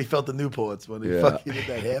 That's when he felt the Newports when he Yeah. fucking did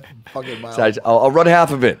that half fucking mile. So I'll run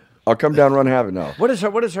half of it. I'll come down and run half of it. No, What is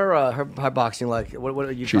her boxing like? What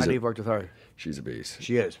are you She's trying to a- worked with her? she's a beast.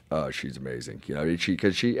 She is. She's amazing. You know,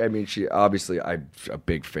 she obviously, I'm a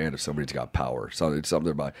big fan of somebody who's got power. So it's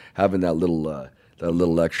something about having that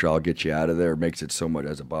little extra, I'll get you out of there, makes it so much,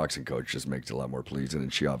 as a boxing coach, just makes it a lot more pleasing.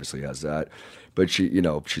 And she obviously has that. But she's a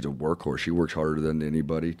workhorse. She works harder than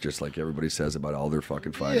anybody, just like everybody says about all their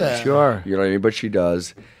fucking fighters. Yeah. Sure. You know what I mean? But she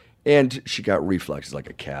does. And she got reflexes like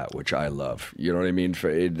a cat, which I love. You know what I mean?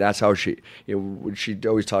 That's how she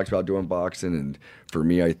always talks about doing boxing. And for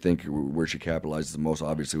me, I think where she capitalizes the most,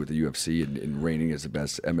 obviously, with the UFC and reigning as the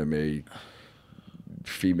best MMA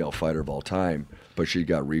female fighter of all time. But she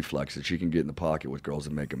got reflexes. She can get in the pocket with girls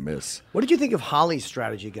and make them miss. What did you think of Holly's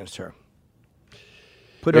strategy against her?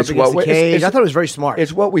 Put her It's up against what- the it's- cage. it's- I thought it was very smart.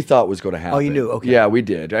 It's what we thought was going to happen. Oh, you knew? Okay. Yeah, we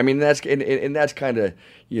did. I mean, that's and that's kind of,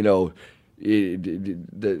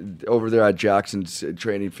 over there at Jackson's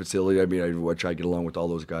training facility. I mean, which I get along with all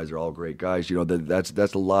those guys. They're all great guys. You know, that's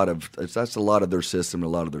a lot of their system, and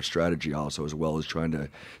a lot of their strategy also, as well as trying to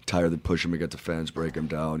push them against the fence, break them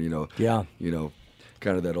down. You know. Yeah. You know,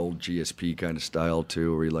 kind of that old GSP kind of style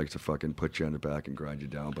too, where he likes to fucking put you on the back and grind you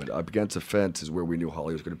down. But up against the fence is where we knew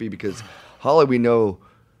Holly was going to be, because Holly, we know.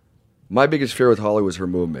 My biggest fear with Holly was her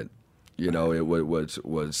movement. You know, it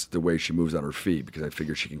was the way she moves on her feet, because I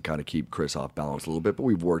figured she can kind of keep Chris off balance a little bit. But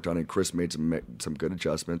we've worked on it. Chris made some good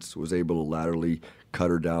adjustments, was able to laterally cut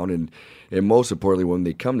her down. And most importantly, when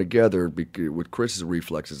they come together, with Chris's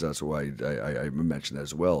reflexes, that's why I mentioned that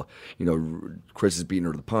as well. You know, Chris is beating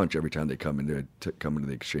her to the punch every time they come into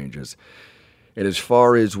the exchanges. And as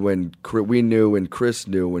far as when we knew and Chris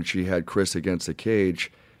knew, when she had Chris against the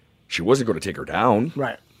cage, she wasn't going to take her down.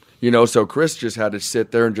 right. You know, so Chris just had to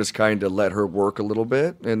sit there and just kind of let her work a little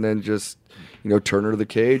bit, and then just, turn her to the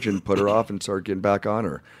cage and put her off and start getting back on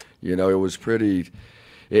her. You know, it was pretty.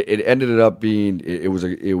 It ended up being it was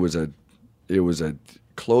a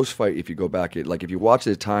close fight if you go back. If you watch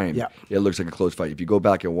the time, it looks like a close fight. If you go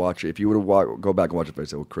back and watch it, if you were to go back and watch the fight,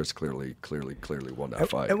 say, well, Chris clearly won that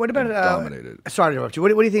fight. And what about dominated? Sorry to interrupt you.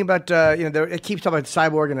 What do you think about it keeps talking about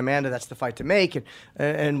Cyborg and Amanda? That's the fight to make,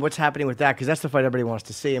 and what's happening with that? Because that's the fight everybody wants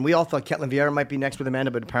to see. And we all thought Ketlin Vieira might be next with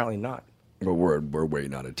Amanda, but apparently not. Well, we're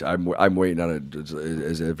waiting on it. I'm waiting on it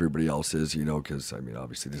as everybody else is, because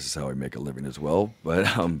obviously this is how I make a living as well. But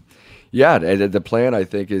the plan I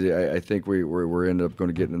think is I think we're end up going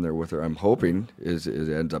to get in there with her. I'm hoping is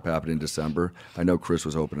it ends up happening in December. I know Chris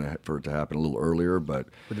was hoping for it to happen a little earlier, but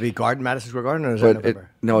would it be Madison Square Garden or is that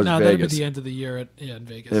November? It's that'd Vegas. be the end of the year in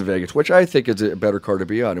Vegas. In Vegas, which I think is a better card to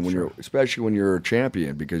be on, and especially when you're a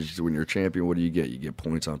champion, because when you're a champion, what do you get? You get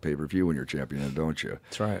points on pay-per-view when you're a champion, don't you?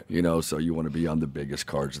 That's right. So you want to be on the biggest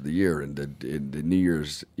cards of the year, and the New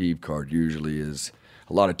Year's Eve card usually is.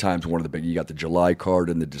 A lot of times, one of the big. You got the July card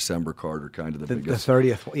and the December card are kind of the biggest. The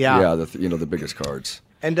 30th, yeah. The biggest cards.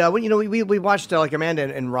 And we watched like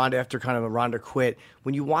Amanda and Ronda after kind of Ronda quit.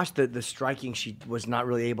 When you watched the striking, she was not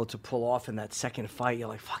really able to pull off in that second fight. You're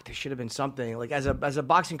like, fuck, there should have been something. Like as a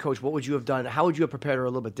boxing coach, what would you have done? How would you have prepared her a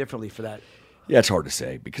little bit differently for that? Yeah, it's hard to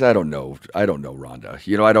say because I don't know Ronda.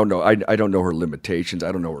 I don't know. I don't know her limitations.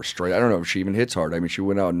 I don't know her strength. I don't know if she even hits hard. I mean, she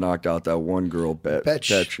went out and knocked out that one girl,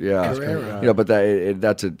 Betch. Yeah, Carrera. But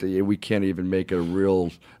we can't even make a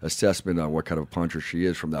real assessment on what kind of puncher she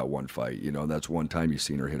is from that one fight. That's one time you've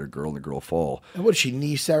seen her hit a girl and the girl fall. And what did she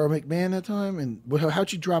knee Sarah McMahon that time? And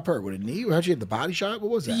how'd she drop her? With a knee? Or how'd she hit the body shot?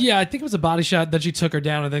 What was that? Yeah, I think it was a body shot. Then she took her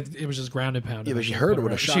down, and then it was just ground and pound. Yeah, but she hurt her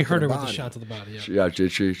with a shot. She hurt her with a shot to the body. Yeah,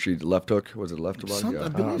 did she left hook? Was it left to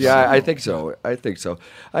body? Yeah, I think so.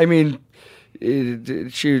 I mean,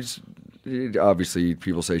 she's obviously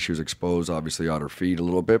people say she was exposed, obviously on her feet a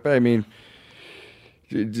little bit, but I mean,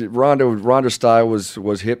 Ronda's style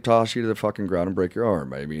was hip toss you to the fucking ground and break your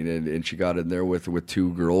arm. I mean, and she got in there with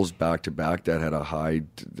two girls back to back that had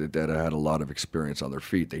a lot of experience on their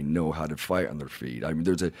feet. They know how to fight on their feet. I mean,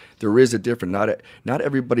 there is a difference. Not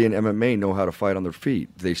everybody in MMA know how to fight on their feet.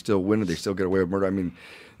 They still win. They still get away with murder. I mean,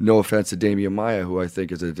 no offense to Damian Maia, who I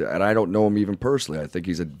think is and I don't know him even personally. I think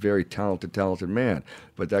he's a very talented man.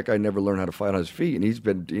 But that guy never learned how to fight on his feet, and he's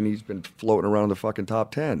been floating around the fucking top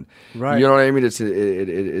 10. Right. You know what I mean?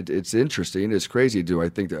 It's interesting. It's crazy. I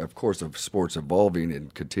think that of course the sport's evolving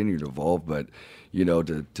and continuing to evolve, but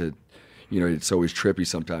it's always trippy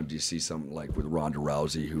sometimes. You see something like with Ronda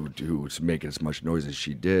Rousey, who's making as much noise as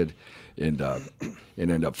she did, and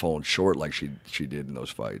end up falling short like she did in those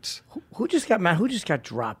fights. Who just got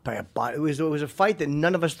dropped by a body? It was a fight that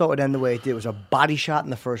none of us thought would end the way it did. It was a body shot in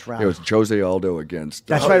the first round. It was Jose Aldo against.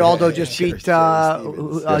 That's right. Aldo just beat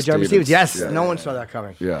Jeremy Stephens. Yes, yeah, no one saw that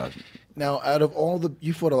coming. Yeah. Now, out of all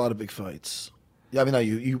you fought a lot of big fights. Yeah, I mean, no,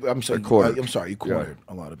 you. I'm sorry. I'm sorry. You cornered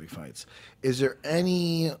a lot of big fights. Is there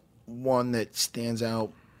any one that stands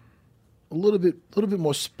out a little bit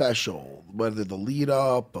more special, whether the lead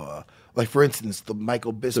up, like for instance, the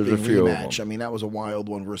Michael Bisping rematch. I mean, that was a wild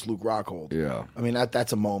one versus Luke Rockhold. Yeah. I mean,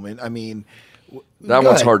 that's a moment. I mean, that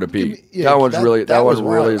one's hard to beat. That one's really I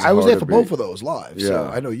was there for both of those live. Yeah. So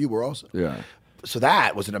I know you were also. Yeah. So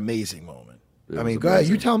that was an amazing moment. I mean, go ahead.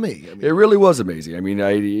 You tell me. I mean, it really was amazing. I mean,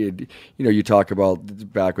 you talk about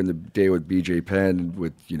back in the day with BJ Penn,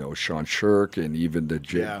 with Sean Shirk, and even the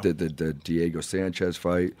Diego Sanchez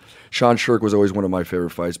fight. Sean Shirk was always one of my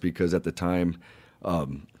favorite fights because at the time,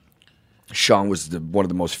 Sean was one of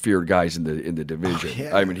the most feared guys in the division. Oh,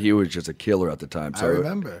 yeah. I mean, he was just a killer at the time. So I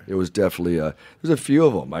remember. It was definitely there's a few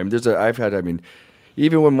of them. I mean,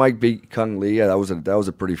 even when Mike beat Kung Lee, that was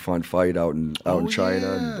a pretty fun fight out in China.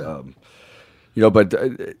 Yeah. And, but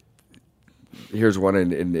here's one,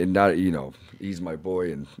 and not he's my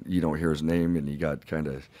boy, and you don't hear his name, and he got kind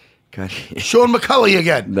of Sean McCulley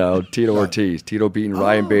again. No, Tito Ortiz. Tito beating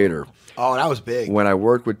Ryan Bader. Oh, that was big. When I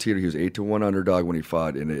worked with Tito, he was 8-1 underdog when he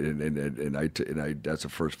fought, and I that's the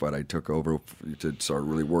first fight I took over to start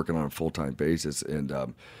really working on a full-time basis,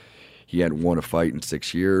 and he hadn't won a fight in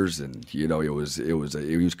 6 years, and he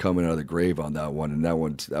was coming out of the grave on that one, and that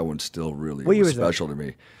one still really was special to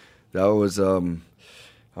me. That was I want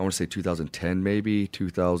to say 2010 maybe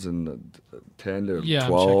 2010 to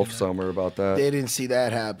 12 somewhere about that. They didn't see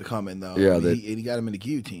that coming though. Yeah, he got him in the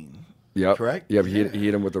guillotine. Yeah, correct. Yeah, he hit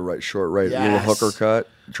him with the short little hooker cut,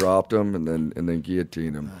 dropped him, and then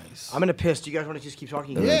guillotined him. Nice. I'm gonna piss. Do you guys want to just keep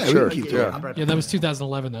talking? Yeah, sure. We can keep talking. Yeah, that was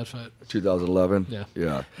 2011. That fight. 2011.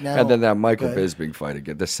 Yeah. Now, and then that Michael Bisping fight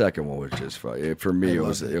again. The second one was just fun. For me, it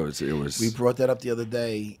was. We brought that up the other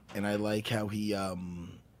day, and I like how he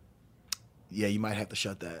Yeah, you might have to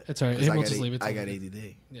shut that. It's all right. 'Cause We'll just leave it. I got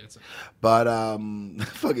ADD. Yeah, it's okay. But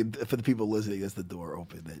fucking for the people listening, that's the door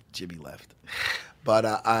open that Jimmy left. But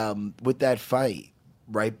with that fight,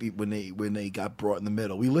 right when they got brought in the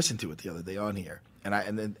middle, we listened to it the other day on here,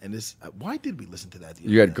 why did we listen to that?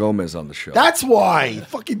 You had Gomez on the show. That's why.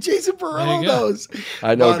 Fucking Jason Perillo knows.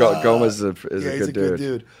 I know Gomez is a good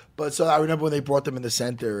dude. But so I remember when they brought them in the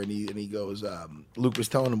center, and he goes, Luke was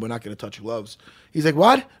telling him, we're not going to touch gloves. He's like,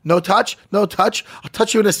 what? No touch? No touch? I'll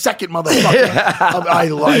touch you in a second, motherfucker.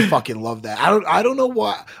 I fucking love that. I don't know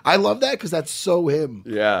why. I love that because that's so him.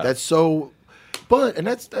 Yeah. That's so. But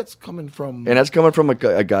that's coming from. And that's coming from a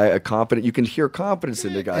guy, a confident. You can hear confidence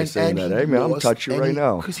in the guy saying that. Hey man, I'm gonna touch you right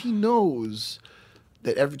now because he knows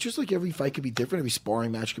that just like every fight could be different, every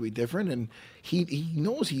sparring match could be different, and he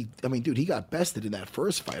knows I mean, dude, he got bested in that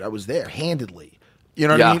first fight. I was there handedly. You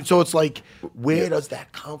know what I mean? So it's like, where does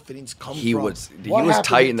that confidence come from? He was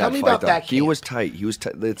tight in that fight. Though. He was tight. He was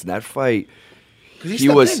tight. It's in that fight.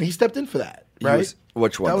 He stepped in for that, right?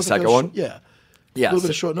 Which one? The second one? Yeah. Yeah, a little bit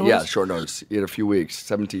of short notice. Yeah, short notice. In a few weeks,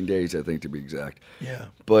 17 days, I think, to be exact. Yeah.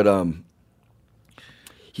 But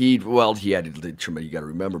he had. You got to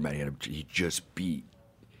remember, man, he just beat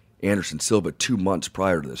Anderson Silva 2 months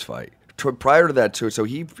prior to this fight. Prior to that, too. So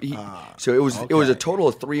it was a total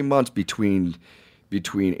of 3 months between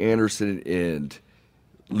Anderson and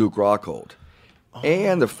Luke Rockhold.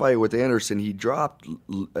 And the fight with Anderson, he dropped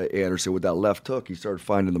Anderson with that left hook. He started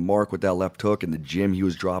finding the mark with that left hook. In the gym, he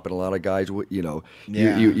was dropping a lot of guys. He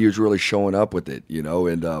was really showing up with it, and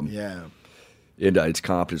his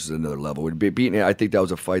confidence is another level. I think that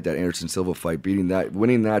was a fight, that Anderson Silva fight. Winning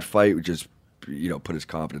that fight would just put his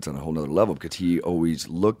confidence on a whole nother level because he always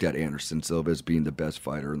looked at Anderson Silva as being the best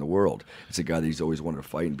fighter in the world. It's a guy that he's always wanted to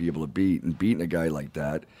fight and be able to beat. And beating a guy like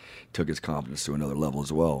that took his confidence to another level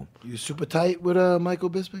as well. You super tight with Michael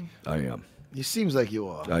Bisping? I am. He seems like you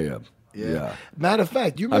are. I am. Yeah. Matter of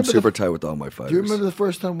fact, do you remember I'm super tight with all my fighters. Do you remember the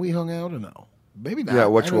first time we hung out or no? Maybe not. Yeah,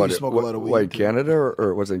 which one? What, Canada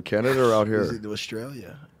or was it in Canada or out here? Was it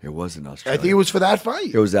Australia? It was in Australia. I think it was for that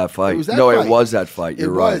fight. It was that fight. It was that fight. It was that fight. You're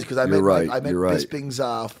right. Because I met Bisping's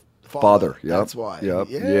father. Yep. That's why. Yep.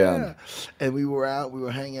 Yeah. And we were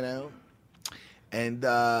hanging out. And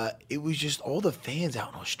it was just all the fans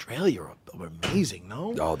out in Australia were amazing,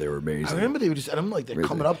 no? Oh, they were amazing. I remember they were just, and I'm like, they're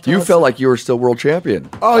coming up to us. You felt like you were still world champion.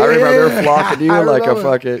 Oh, yeah. I remember they were flocking to you like a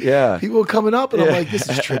fucking, yeah. People were coming up, and I'm like, this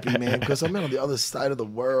is trippy, man, because I'm on the other side of the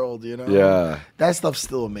world, Yeah. That stuff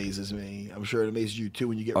still amazes me. I'm sure it amazes you, too,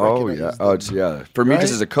 when you get recognized. Oh, yeah. For me,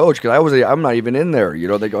 just as a coach, because I'm not even in there.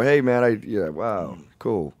 They go, hey, man, wow,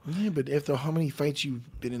 cool. Yeah, but after how many fights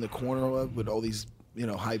you've been in the corner of with all these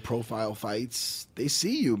high-profile fights, they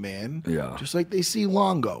see you, man. Yeah. Just like they see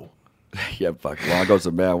Longo. Yeah, fuck. Longo's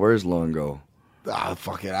a man. Where's Longo? Ah,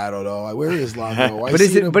 fuck it. I don't know. Where is Longo?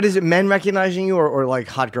 But is it men recognizing you or like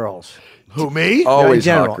hot girls? Who, me? Always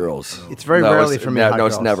hot girls. It's very rarely for me. No,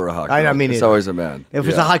 it's never a hot girl. I mean, it's always a man. If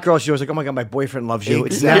it's a hot girl, she was like, "Oh my god, my boyfriend loves you."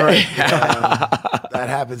 Exactly. It's never. That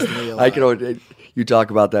happens to me a lot. You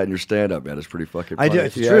talk about that in your stand-up, man. It's pretty fucking funny. I do.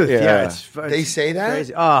 It's the truth. Yeah. They say that?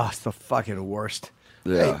 Crazy. Oh, it's the fucking worst.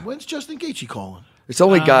 Yeah. Hey, when's Justin Gaethje calling? It's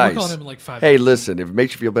only guys. We're calling him in like 5 Hey, minutes. listen, if it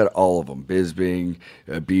makes you feel better, all of them. Bisping,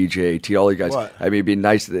 BJ, T, all you guys. What? I mean, it'd be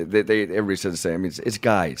nice. Everybody says the same. I mean, it's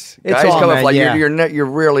guys. It's guys all come men, up like yeah. you're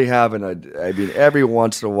rarely having I mean, every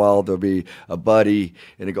once in a while there'll be a buddy,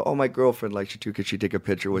 and they go, "Oh, my girlfriend likes you too. Could she take a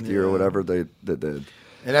picture with you or whatever?" And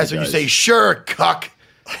that's when you say, "Sure, cuck."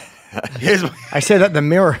 I say that in the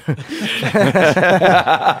mirror.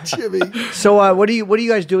 Jimmy. So, what are you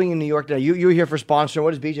guys doing in New York now? You're here for sponsoring.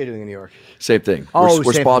 What is BJ doing in New York? Same thing. Oh,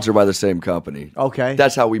 we're same sponsored by the same company. Okay.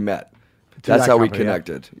 That's how we met. That's that how we company,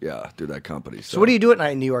 connected. Yeah, through that company. So what do you do at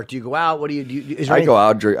night in New York? Do you go out? What do you do? I go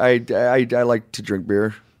out, drink. I like to drink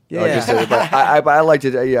beer. Yeah. I like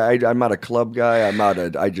to. Yeah, I'm not a club guy. I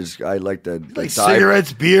like the like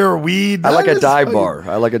cigarettes, beer, weed. I like a dive bar.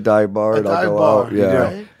 I like a dive bar. A dive bar. Out, yeah,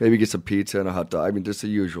 right? Maybe get some pizza and a hot dog. I mean, just the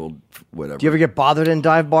usual, whatever. Do you ever get bothered in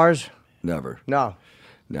dive bars? Never. No.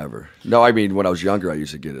 Never. No, I mean, when I was younger, I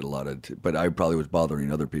used to get it a lot but I probably was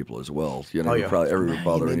bothering other people as well. Probably everyone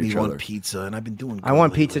bothering each other. I want pizza, and I've been doing good I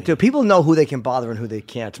want lately. pizza, too. People know who they can bother and who they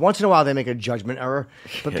can't. Once in a while, they make a judgment error,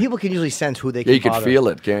 but people can usually sense who they can bother. You can feel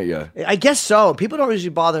it, can't you? I guess so. People don't usually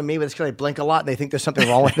bother me, but it's because I blink a lot, and they think there's something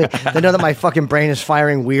wrong with me. They know that my fucking brain is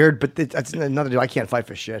firing weird, but that's another deal. I can't fight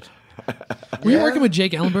for shit. Were you working with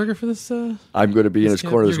Jake Ellenberger for this? I'm going to be in his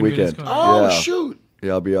corner this weekend. Oh, shoot.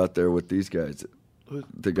 Yeah, I'll be out there with these guys.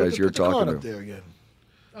 The guys you're talking to. Up there again.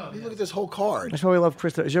 Look at this whole card. That's why we love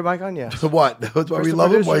Chris. Is your mic on? Yeah. What? That's why we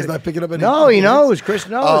love him? Why he's not picking up any? No, he knows. Chris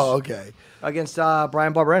knows. Oh, okay. Against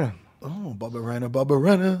Brian Barberena. Oh, Bubba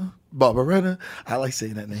Renner. I like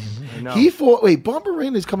saying that name. I know. He fought. Wait, Bubba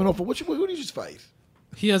Renner is coming off of who did he just fight?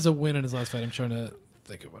 He has a win in his last fight. I'm trying to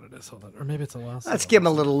think of what it is. Hold on. Or maybe it's a loss. Let's give him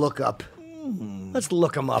a little look up. Let's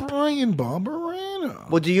look him up. Brian Barberena.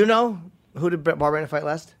 Well, do you know who did Barberena fight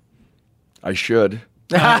last? I should.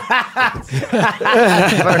 It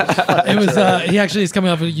was he actually is coming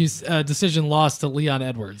off a decision loss to Leon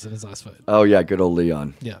Edwards in his last fight. Oh yeah, good old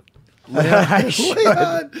Leon. Yeah. Leon.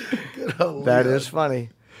 That is funny.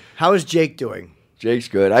 How is Jake doing? Jake's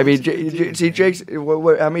good. I mean, see, Jake's.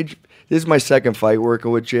 I mean, this is my second fight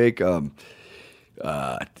working with Jake.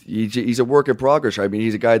 He's a work in progress. I mean,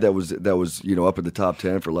 he's a guy that was up in the top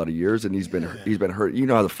 10 for a lot of years, and he's been hurt. You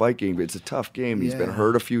know how the fight game, it's a tough game. He's been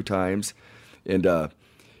hurt a few times, and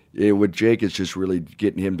with Jake, it's just really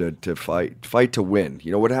getting him to fight to win.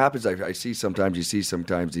 You know what happens? I see sometimes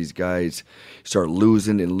these guys start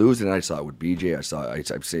losing. I saw it with BJ. I'd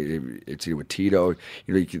say it's with Tito.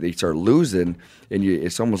 You know, they start losing, and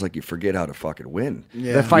it's almost like you forget how to fucking win.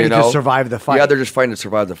 Yeah. They're fighting to survive the fight. Yeah, they're just fighting to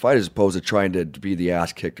survive the fight as opposed to trying to be the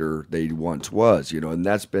ass kicker they once was. You know, and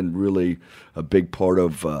that's been really a big part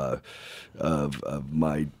of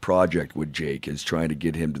my project with Jake, is trying to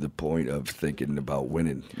get him to the point of thinking about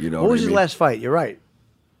winning. You know, what was his last fight? You're right.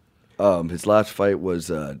 His last fight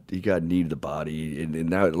was he got knee to the body, and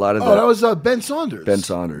now a lot of that was Ben Saunders. Ben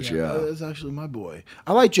Saunders, yeah. That's actually my boy.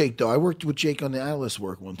 I like Jake though. I worked with Jake on the analyst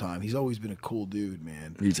work one time. He's always been a cool dude,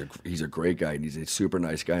 man. He's a great guy, and he's a super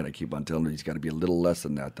nice guy. And I keep on telling him he's got to be a little less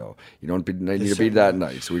than that, though. You don't need to be that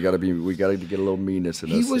nice. We got to get a little meanness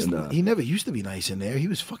in us. He never used to be nice in there. He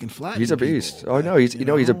was fucking flat. He's a beast. Oh no,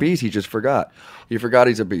 he's a beast. He just forgot. He forgot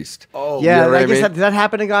he's a beast. Oh yeah, you know I guess does that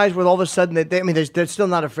happen to guys where all of a sudden they're still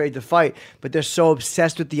not afraid to fight, but they're so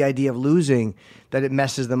obsessed with the idea of losing that it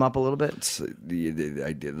messes them up a little bit.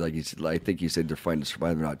 I think he said they're fighting to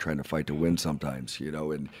survive. They're not trying to fight to win sometimes, you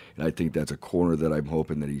know. And I think that's a corner that I'm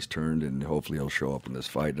hoping that he's turned, and hopefully he'll show up in this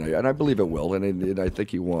fight. And I believe it will. And I think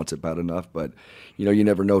he wants it bad enough. But you know, you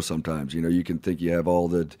never know sometimes. You know, you can think you have all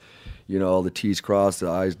the T's crossed, the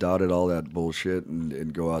I's dotted, all that bullshit,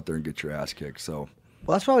 and go out there and get your ass kicked. So.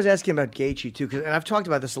 Well, that's why I was asking about Gaethje too, and I've talked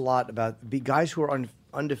about this a lot about guys who are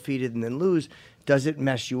undefeated and then lose. Does it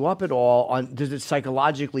mess you up at all? Does it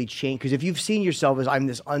psychologically change? Because if you've seen yourself as I'm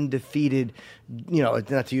this undefeated, you know,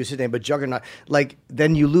 not to use his name, but juggernaut, like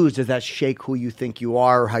then you lose. Does that shake who you think you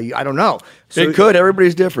are, or how you? I don't know. So, it could.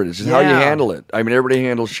 Everybody's different. It's just how you handle it. I mean, everybody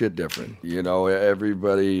handles shit different. You know,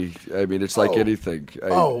 everybody. I mean, it's like anything.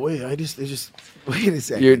 Wait a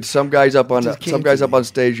second. Some guys up on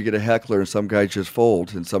stage, you get a heckler, and some guys just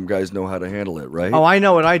fold, and some guys know how to handle it, right? Oh, I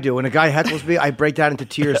know what I do. When a guy heckles me, I break down into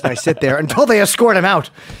tears and I sit there until they escort him out.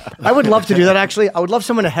 I would love to do that, actually. I would love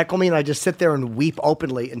someone to heckle me and I just sit there and weep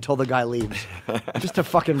openly until the guy leaves. Just to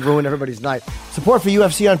fucking ruin everybody's night. Support for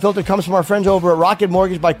UFC Unfiltered comes from our friends over at Rocket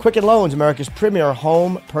Mortgage by Quicken Loans, America's premier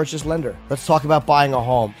home purchase lender. Let's talk about buying a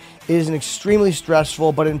home. It is an extremely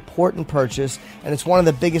stressful but important purchase, and it's one of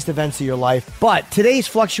the biggest events of your life. But today's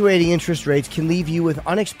fluctuating interest rates can leave you with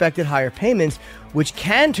unexpected higher payments, which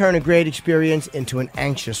can turn a great experience into an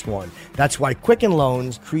anxious one. That's why Quicken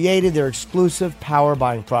Loans created their exclusive power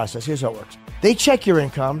buying process. Here's how it works. They check your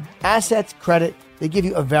income, assets, credit. They give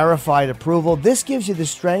you a verified approval. This gives you the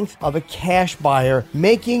strength of a cash buyer,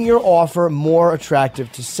 making your offer more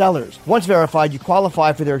attractive to sellers. Once verified, you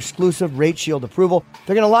qualify for their exclusive Rate Shield approval.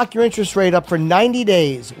 They're going to lock your interest rate up for 90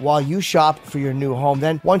 days while you shop for your new home.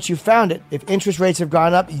 Then, once you've found it, if interest rates have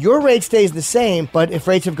gone up, your rate stays the same. But if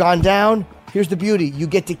rates have gone down, here's the beauty. You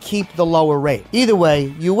get to keep the lower rate. Either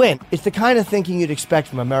way, you win. It's the kind of thinking you'd expect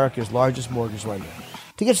from America's largest mortgage lender.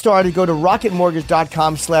 To get started, go to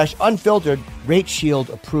rocketmortgage.com/unfiltered. Rate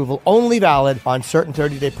Shield approval only valid on certain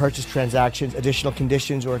 30-day purchase transactions. Additional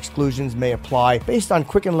conditions or exclusions may apply based on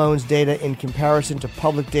Quicken Loans data in comparison to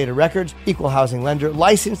public data records. Equal housing lender.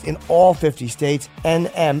 Licensed in all 50 states.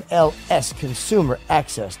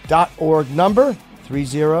 NMLSconsumeraccess.org. Number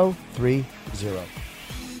 3030.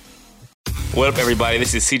 What up, everybody?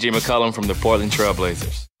 This is CJ McCollum from the Portland Trail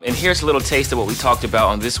Blazers. And here's a little taste of what we talked about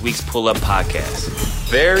on this week's Pull Up podcast.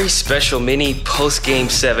 Very special mini post-Game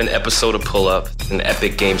 7 episode of Pull Up, an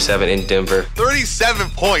epic Game 7 in Denver. 37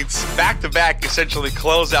 points, back-to-back, essentially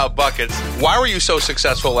closeout buckets. Why were you so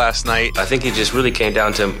successful last night? I think it just really came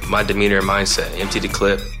down to my demeanor and mindset. Empty the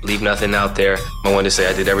clip, leave nothing out there. I wanted to say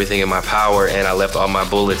I did everything in my power, and I left all my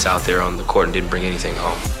bullets out there on the court and didn't bring anything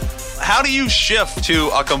home. How do you shift to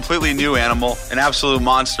a completely new animal, an absolute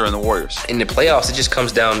monster in the Warriors? In the playoffs, it just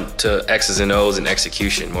comes down to X's and O's and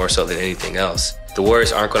execution more so than anything else. The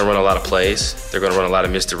Warriors aren't going to run a lot of plays. They're going to run a lot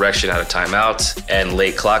of misdirection out of timeouts and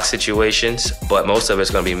late clock situations, but most of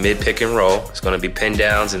it's going to be mid-pick and roll. It's going to be pin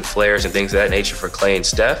downs and flares and things of that nature for Klay and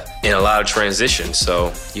Steph, and a lot of transition.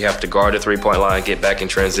 So you have to guard the three-point line, get back in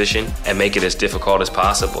transition, and make it as difficult as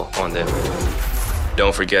possible on them.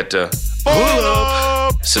 Don't forget to pull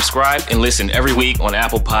up. Subscribe and listen every week on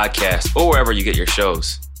Apple Podcasts or wherever you get your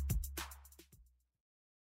shows.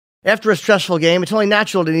 After a stressful game, it's only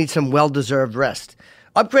natural to need some well-deserved rest.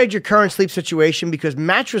 Upgrade your current sleep situation because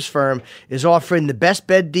Mattress Firm is offering the best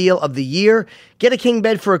bed deal of the year. Get a king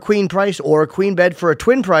bed for a queen price or a queen bed for a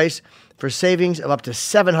twin price for savings of up to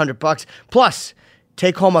 $700. Plus,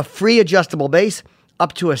 take home a free adjustable base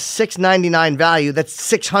up to a $699 value. That's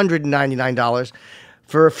 $699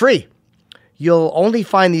 for free. You'll only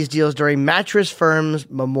find these deals during Mattress Firm's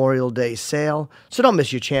Memorial Day sale, so don't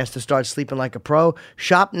miss your chance to start sleeping like a pro.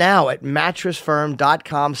 Shop now at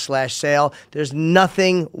mattressfirm.com/sale. There's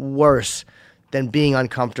nothing worse than being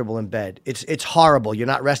uncomfortable in bed. It's horrible. You're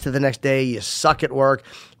not rested the next day. You suck at work.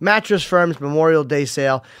 Mattress Firm's Memorial Day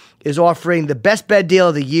sale is offering the best bed deal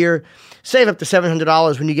of the year. Save up to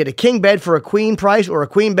 $700 when you get a king bed for a queen price or a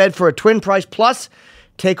queen bed for a twin price. Plus,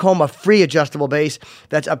 take home a free adjustable base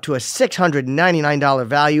that's up to a $699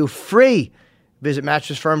 value. Free. Visit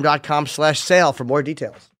mattressfirm.com/sale for more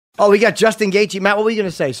details. Oh, we got Justin Gaethje. Matt, what were you going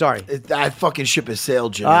to say? Sorry. That fucking ship has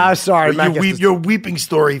sailed, Jimmy. Sorry, Matt. Your weeping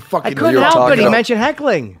story fucking... I couldn't help it. He mentioned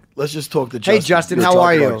heckling. Let's just talk to Justin. Hey, Justin, how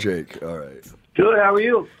are you? Jake. All right. Good. How are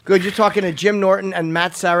you? Good. You're talking to Jim Norton and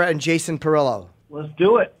Matt Serra and Jason Perillo. Let's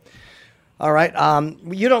do it. All right.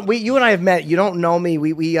 You and I have met. You don't know me.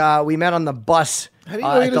 We met on the bus. How do you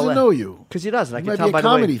know he doesn't know you? Because he doesn't. I He can might tell be by a the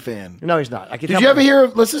way. comedy fan. No, he's not. Did you ever hear?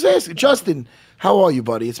 Let's just ask Justin. How are you,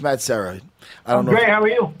 buddy? It's Matt Serra. I don't know. Great. How are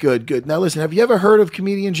you? Good. Now listen. Have you ever heard of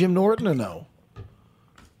comedian Jim Norton or no?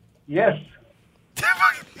 Yes.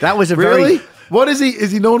 That was a Really? very. What is he?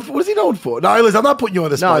 Is he known for? What is he known for? No, listen. I'm not putting you on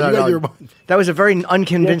the spot. No. You got your- That was a very Yes,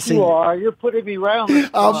 unconvincing. you are. You're putting me right on the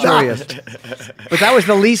I'm spot. Serious. But that was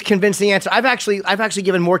the least convincing answer. I've actually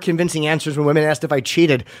given more convincing answers when women asked if I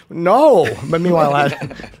cheated. No. But meanwhile,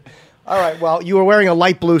 all right. Well, you were wearing a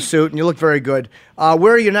light blue suit and you look very good.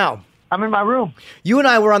 Where are you now? I'm in my room. You and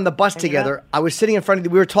I were on the bus together. I was sitting in front of you.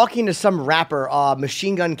 We were talking to some rapper,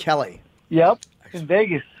 Machine Gun Kelly. Yep. In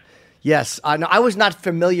Vegas. Yes. No, I was not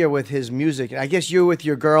familiar with his music. I guess you with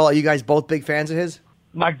your girl, are you guys both big fans of his?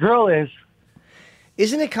 My girl is.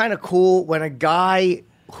 Isn't it kind of cool when a guy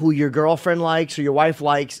who your girlfriend likes or your wife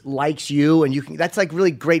likes you, and you can? That's like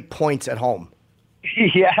really great points at home.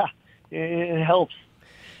 Yeah. It helps.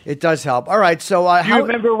 It does help. All right. So You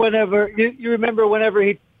remember whenever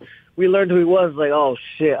we learned who he was? Like, oh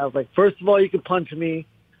shit! I was like, first of all, you can punch me.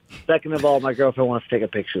 Second of all, my girlfriend wants to take a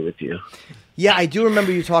picture with you. Yeah, I do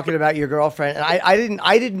remember you talking about your girlfriend, and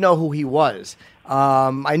I didn't know who he was.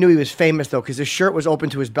 I knew he was famous though because his shirt was open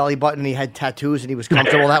to his belly button, and he had tattoos, and he was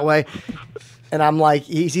comfortable that way. And I'm like,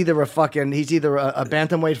 he's either a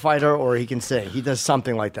bantamweight fighter or he can sing. He does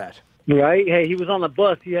something like that. Right? Hey, he was on the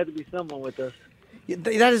bus. He had to be someone with us.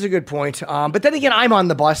 That is a good point. But then again, I'm on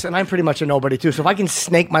the bus, and I'm pretty much a nobody, too. So if I can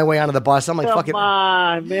snake my way onto the bus, I'm like, fucking... Come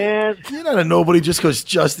on, man. You're not a nobody just because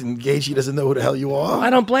Justin Gaethje doesn't know who the hell you are. I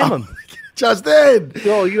don't blame him. Justin!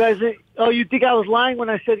 Yo, you guys... Oh, you think I was lying when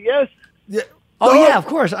I said yes? Yeah. Oh, No. yeah, of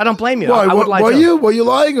course. I don't blame you. Why? I would lie Were too. you? Were you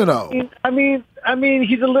lying or no? I mean,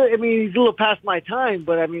 he's a little past my time,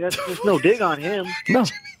 but I mean, there's no dig on him. No.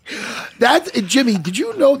 Jimmy, did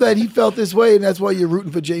you know that he felt this way and that's why you're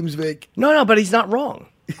rooting for James Vick? No, but he's not wrong.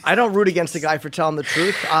 I don't root against the guy for telling the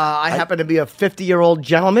truth. I happen to be a 50-year-old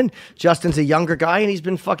gentleman. Justin's a younger guy, and he's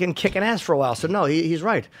been fucking kicking ass for a while. So, no, he's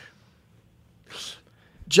right.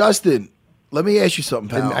 Justin, let me ask you something,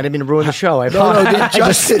 pal. I didn't mean to ruin the show. I Justin,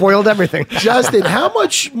 just spoiled everything. Justin, how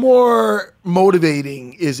much more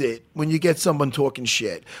motivating is it when you get someone talking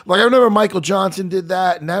shit? Like I remember Michael Johnson did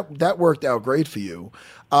that, and that worked out great for you.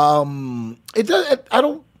 It does. I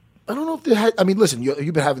don't know if they had. I mean, listen,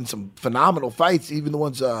 you've been having some phenomenal fights, even the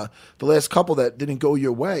ones the last couple that didn't go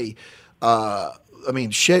your way. I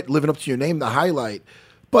mean, shit, living up to your name, the highlight.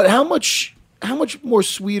 But how much more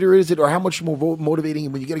sweeter is it, or how much more motivating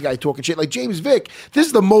when you get a guy talking shit like James Vick? This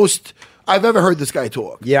is the most I've ever heard this guy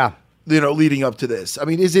talk. Yeah, leading up to this. I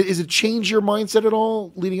mean, is it change your mindset at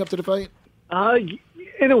all leading up to the fight?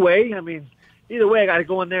 In a way. I mean, either way, I got to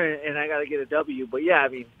go in there and I got to get a W. But yeah, I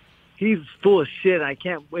mean, he's full of shit. I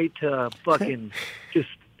can't wait to fucking just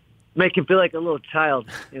make him feel like a little child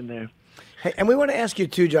in there. Hey, and we want to ask you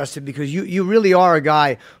too, Justin, because you really are a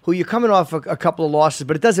guy who you're coming off a couple of losses,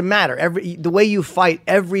 but it doesn't matter. The way you fight,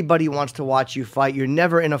 everybody wants to watch you fight. You're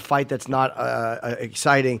never in a fight that's not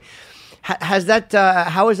exciting. Has that?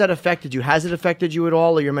 How has that affected you? Has it affected you at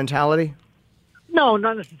all, or your mentality? No,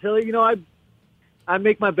 not necessarily. You know, I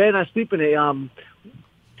make my bed and I sleep in it.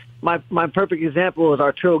 My perfect example is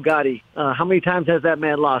Arturo Gatti. How many times has that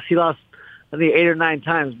man lost? He lost, I think, 8 or 9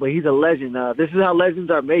 times, but he's a legend. This is how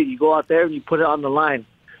legends are made. You go out there and you put it on the line.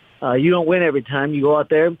 You don't win every time. You go out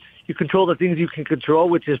there, you control the things you can control,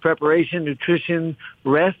 which is preparation, nutrition,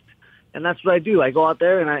 rest, and that's what I do. I go out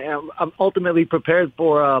there and I'm ultimately prepared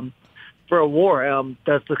for a war.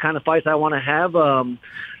 That's the kind of fights I want to have.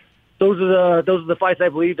 Those are the fights I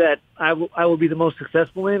believe that I will be the most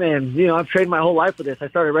successful in. And, you know, I've trained my whole life for this. I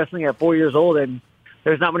started wrestling at 4 years old, and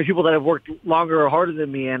there's not many people that have worked longer or harder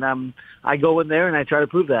than me. And I go in there and I try to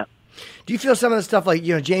prove that. Do you feel some of the stuff like,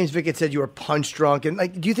 you know, James Vick had said you were punch drunk, and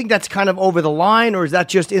like, do you think that's kind of over the line, or is that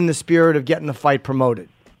just in the spirit of getting the fight promoted?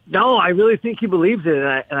 No, I really think he believes it.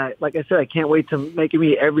 And I like I said, I can't wait to make him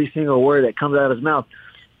eat every single word that comes out of his mouth.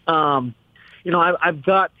 You know, I've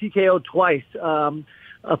got TKO'd twice.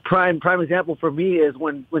 A prime example for me is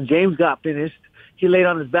when James got finished, he laid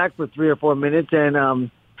on his back for 3 or 4 minutes, and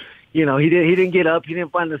you know, he didn't get up, he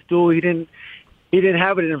didn't find the stool, he didn't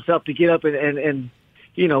have it in himself to get up and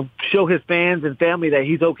you know, show his fans and family that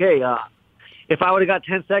he's okay. If I would have got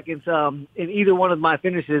 10 seconds in either one of my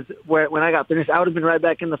finishes, when I got finished, I would have been right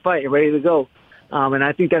back in the fight and ready to go. And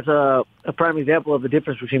I think that's a prime example of the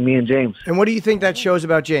difference between me and James. And what do you think that shows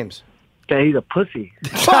about James? That he's a pussy.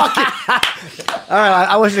 All right,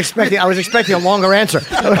 I was expecting a longer answer.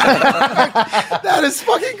 That is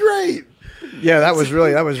fucking great. Yeah, that was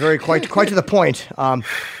very quite to the point.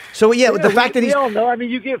 So yeah, the fact that we all know. I mean,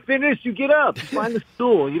 you get finished, you get up, you find the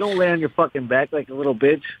stool. You don't lay on your fucking back like a little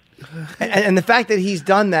bitch. And the fact that he's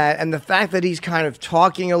done that, and the fact that he's kind of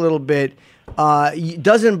talking a little bit,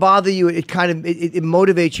 doesn't bother you. It kind of it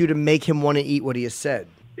motivates you to make him want to eat what he has said.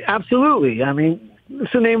 Absolutely. I mean,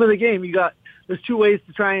 it's the name of the game. There's 2 ways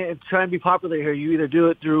to try and be popular here. You either do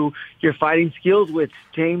it through your fighting skills, which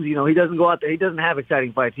James, you know, he doesn't go out there. He doesn't have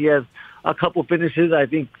exciting fights. He has a couple finishes. I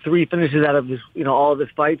think 3 finishes out of this, you know, all of his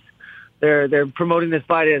fights. They're promoting this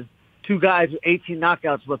fight as 2 guys with 18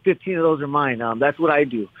 knockouts, but 15 of those are mine. That's what I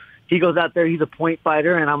do. He goes out there. He's a point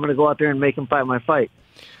fighter, and I'm going to go out there and make him fight my fight.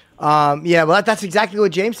 Yeah, well, that's exactly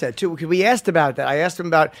what James said, too, because we asked about that. I asked him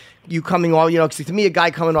about you coming off, you know, because to me, a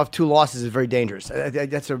guy coming off 2 losses is very dangerous.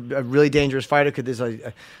 That's a really dangerous fighter because there's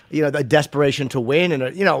a desperation to win, and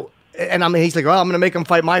and I mean, he's like, well, I'm going to make him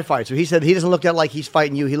fight my fight. So he said he doesn't look at it like he's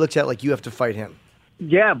fighting you. He looks at it like you have to fight him.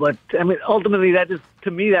 Yeah, but I mean, ultimately,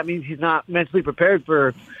 to me, that means he's not mentally prepared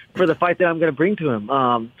for the fight that I'm going to bring to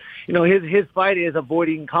him. You know, his fight is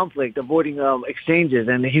avoiding conflict, avoiding exchanges,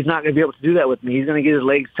 and he's not going to be able to do that with me. He's going to get his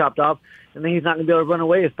legs chopped off, and then he's not going to be able to run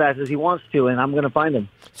away as fast as he wants to, and I'm going to find him.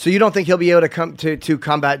 So you don't think he'll be able to come to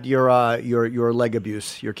combat your leg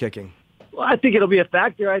abuse, your kicking? Well, I think it'll be a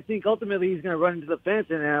factor. I think ultimately he's going to run into the fence,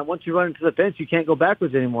 and once you run into the fence, you can't go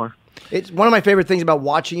backwards anymore. It's one of my favorite things about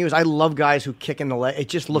watching you is I love guys who kick in the leg. It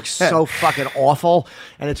just looks so fucking awful,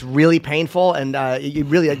 and it's really painful, and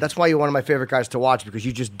that's why you're one of my favorite guys to watch, because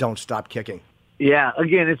you just don't stop kicking. Yeah,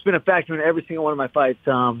 again, it's been a factor in every single one of my fights,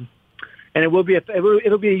 and it'll be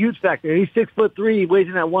a huge factor. He's 6'3", weighs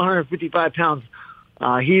in at 155 pounds.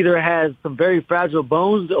 He either has some very fragile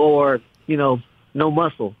bones or, you know, no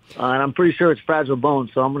muscle, and I'm pretty sure it's fragile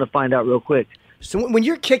bones, so I'm going to find out real quick. So when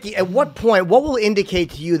you're kicking, at what point, what will indicate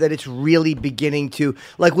to you that it's really beginning to,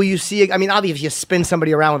 like, will you see, I mean, obviously if you spin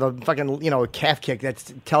somebody around with a fucking, a calf kick,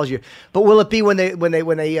 that tells you, but will it be when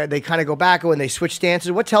they kind of go back or when they switch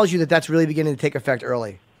stances? What tells you that that's really beginning to take effect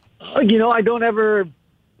early? I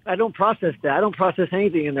don't process that. I don't process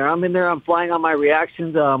anything in there. I'm in there, I'm flying on my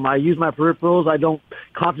reactions. I use my peripherals. I don't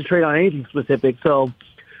concentrate on anything specific. So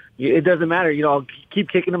it doesn't matter. I'll keep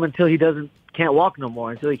kicking him until he can't walk no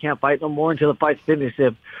more, until he can't fight no more, until the fight's finished.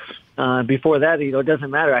 If before that, it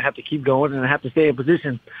doesn't matter. I have to keep going and I have to stay in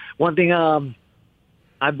position. One thing,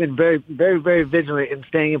 I've been very, very, very vigilant in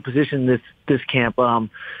staying in position this camp. I'm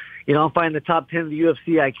fighting the top 10 of the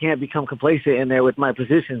UFC. I can't become complacent in there with my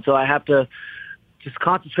position, so I have to just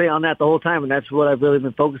concentrate on that the whole time, and that's what I've really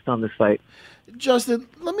been focused on this fight. Justin,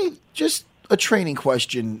 let me just a training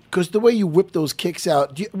question, because the way you whip those kicks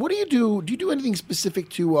out, what do you do? Do you do anything specific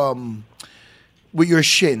to with your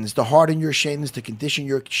shins, to harden your shins, to condition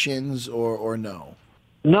your shins, or no?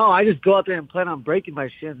 No, I just go out there and plan on breaking my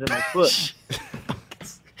shins and my foot.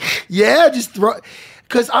 Yeah, just throw.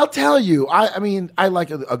 Because I'll tell you, I mean, I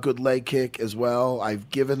like a good leg kick as well. I've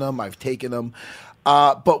given them, I've taken them.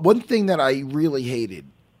 But one thing that I really hated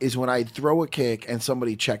is when I'd throw a kick and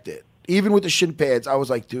somebody checked it. Even with the shin pads, I was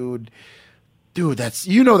like, dude, Dude, that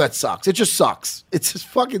sucks. It just sucks. It just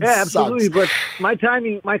fucking sucks. Yeah, absolutely. But my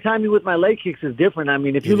timing with my leg kicks is different. I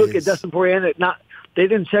mean, if you look at Dustin Poirier, they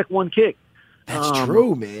didn't check one kick. That's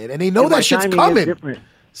true, man. And they know that shit's coming.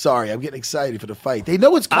 Sorry, I'm getting excited for the fight. They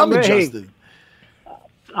know it's coming, Justin.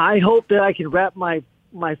 I hope that I can wrap my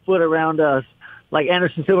foot around like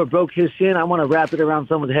Anderson Silva broke his shin. I want to wrap it around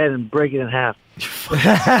someone's head and break it in half.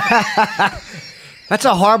 That's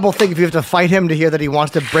a horrible thing if you have to fight him to hear that he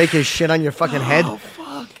wants to break his shin on your fucking head. Oh,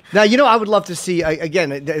 fuck. Now, I would love to see,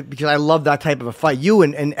 again, because I love that type of a fight. You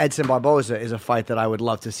and Edson Barboza is a fight that I would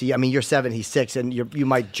love to see. I mean, you're 7, he's 6, and you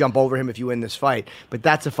might jump over him if you win this fight. But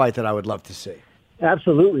that's a fight that I would love to see.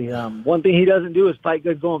 Absolutely. One thing he doesn't do is fight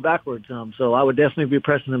good going backwards. So I would definitely be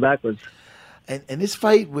pressing him backwards. And this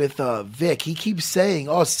fight with Vic, he keeps saying,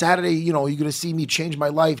 "Oh, Saturday, you're going to see me change my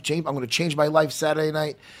life. I'm going to change my life Saturday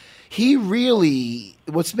night." He really,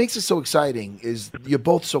 what makes it so exciting is you're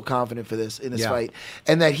both so confident in this fight,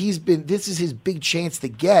 and that this is his big chance to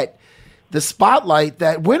get the spotlight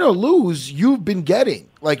that, win or lose, you've been getting.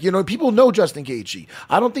 Like, people know Justin Gaethje.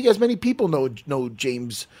 I don't think as many people know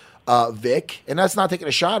James Vic, and that's not taking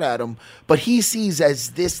a shot at him, but he sees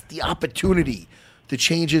as the opportunity to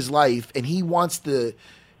change his life, and he wants to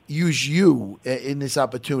use you in this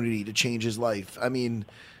opportunity to change his life. I mean,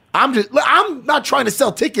 I'm not trying to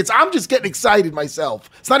sell tickets. I'm just getting excited myself.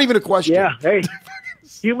 It's not even a question. Yeah, hey,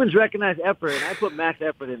 humans recognize effort, and I put max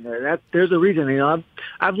effort in there. There's a reason.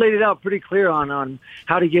 I've laid it out pretty clear on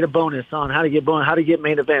how to get a bonus, on how to get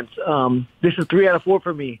main events. This is 3 out of 4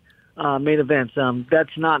 for me. Main events.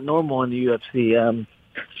 That's not normal in the UFC,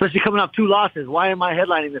 especially coming off 2 losses. Why am I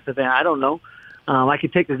headlining this event? I don't know. I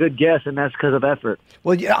could take a good guess, and that's because of effort.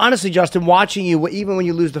 Well, honestly, Justin, watching you, even when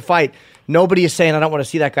you lose the fight, nobody is saying, I don't want to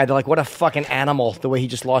see that guy. They're like, what a fucking animal, the way he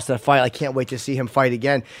just lost that fight. I can't wait to see him fight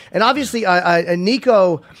again. And obviously,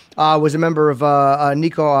 Nico was a member of,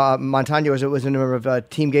 Nico Montano was a member of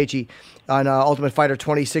Team Gaethje on Ultimate Fighter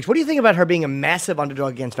 26. What do you think about her being a massive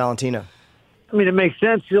underdog against Valentina? I mean, it makes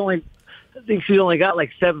sense. I think she only got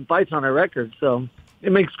like 7 fights on her record, so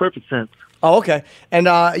it makes perfect sense. Oh, okay. And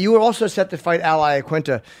you were also set to fight Al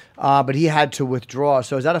Iaquinta, but he had to withdraw.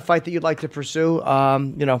 So is that a fight that you'd like to pursue,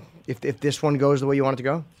 if this one goes the way you want it to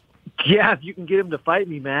go? Yeah, if you can get him to fight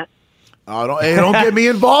me, Matt. Oh, don't get me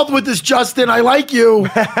involved with this, Justin. I like you.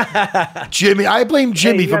 Jimmy. I blame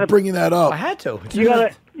Jimmy for bringing that up. I had to.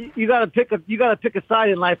 You gotta pick a side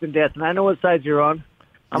in life and death, and I know what side you're on.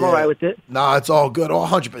 I'm all right with it. Nah, it's all good.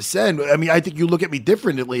 100%. I mean, I think you look at me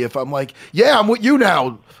differently if I'm like, yeah, I'm with you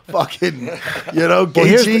now. Fucking, Well,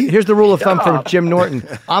 here's the rule of thumb from Jim Norton.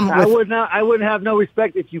 I wouldn't have no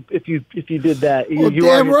respect if you did that. Well,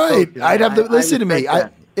 damn right. I'd have to listen to me.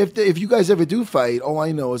 If you guys ever do fight, all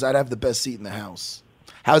I know is I'd have the best seat in the house.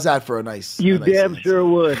 How's that for a nice? You damn sure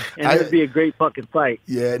would, and it would be a great fucking fight.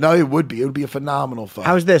 Yeah, no, it would be. It would be a phenomenal fight.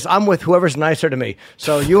 How's this? I'm with whoever's nicer to me.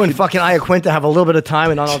 So you and fucking Iaquinta have a little bit of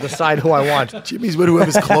time, and then I'll decide who I want. Jimmy's with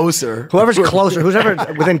whoever's closer. Whoever's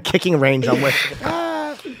within kicking range, I'm with.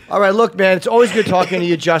 All right, look, man, it's always good talking to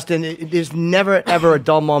you, Justin. There's never, ever a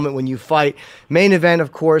dull moment when you fight. Main event,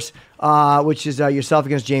 of course, which is yourself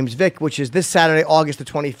against James Vick, which is this Saturday, August the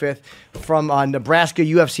 25th, from Nebraska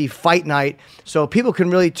UFC Fight Night. So people can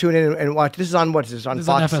really tune in and watch. This is on what is this? On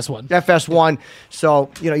Fox? FS1. FS1.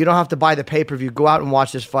 So, you don't have to buy the pay-per-view. Go out and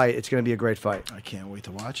watch this fight. It's going to be a great fight. I can't wait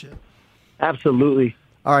to watch it. Absolutely.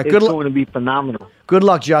 All right, it's going to be phenomenal. Good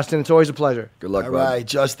luck, Justin. It's always a pleasure. Good luck, All right,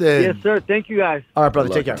 Justin. Yes, sir. Thank you, guys. All right, brother.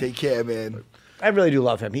 Take care. Take care, man. I really do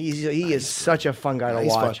love him. He is such a fun guy to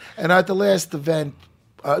watch. Fun. And at the last event,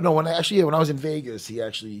 when I was in Vegas, he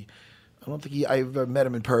actually, I don't think I ever met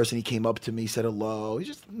him in person. He came up to me, said hello. He's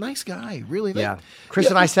just a nice guy, really. Yeah. Chris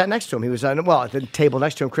and I sat next to him. He was at the table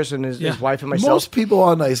next to him. Chris and his wife and myself. Most people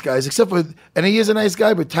are nice guys, except for, and he is a nice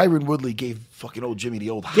guy, but Tyron Woodley gave fucking old Jimmy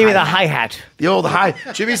the old hi-hat. Gave me the hi-hat. The old hi.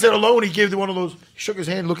 Jimmy said hello, and he gave one of those, shook his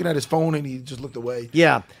hand looking at his phone, and he just looked away.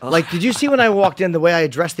 Yeah. Like, did you see when I walked in, the way I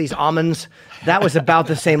addressed these almonds? That was about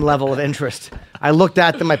the same level of interest. I looked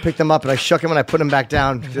at them, I picked them up, and I shook them, and I put them back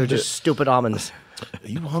down. They're just stupid almonds. Are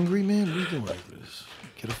you hungry, man? What are you doing like this?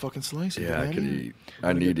 Get a fucking slice. Yeah, I could eat.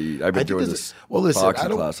 I need to eat. I've been doing this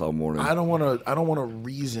boxing class all morning. I don't want to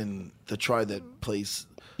reason to try that place.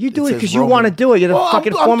 You do it because you want to do it. You're the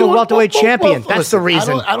fucking former welterweight champion. That's the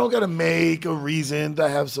reason. I don't got to make a reason to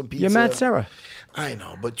have some pizza. You're Matt Serra. I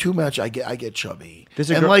know, but too much, I get chubby.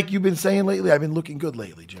 And like you've been saying lately, I've been looking good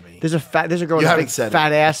lately, Jimmy. There's a girl with a big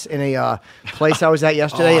fat ass in a place I was at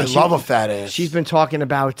yesterday. I love a fat ass. She's been talking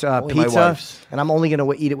about pizza, and I'm only going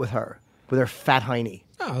to eat it with her fat hiney.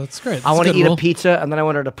 Oh, that's great. I want to eat a pizza, and then I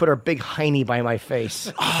want her to put her big hiney by my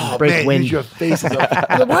face. Oh, break man, wind. your face is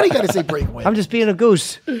up. Why do you got to say break wind? I'm just being a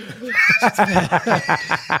goose.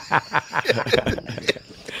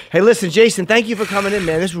 Hey, listen, Jason, thank you for coming in,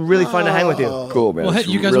 man. This was really fun to hang with you. Cool, man. Well, It's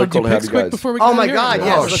you guys really want to cool do to have picks you quick guys. before we Oh, go my here? God,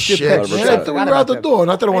 yes. Oh, Let's do shit. picks. Man, I thought we were out the door.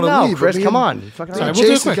 Not that I want to leave. Chris, but come man, on. Fucking Sorry, around. we'll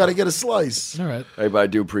do it Jason quick. got to get a slice. All right. Hey, but I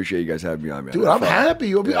do appreciate you guys having me on, man. Dude, I'm Fun. happy.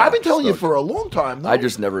 Yeah, I've been telling you stoked. for a long time. No? I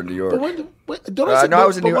just never in New York. But don't I say, No, I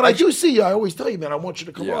was in New but when York. I do see you, I always tell you, man, I want you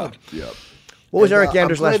to come on. Yeah. What was And, Eric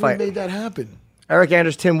Anders' I'm glad last fight? we made that happen. Eric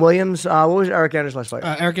Anders, Tim Williams. What was Eric Anders' last fight?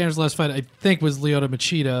 Eric Anders' last fight, I think, was Lyoto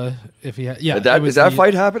Machida. If he had, yeah, Is that, it was is that the-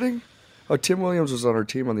 fight happening? Oh, Tim Williams was on our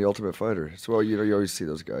team on The Ultimate Fighter. So you always see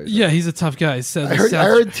those guys. Yeah, he's a tough guy. So I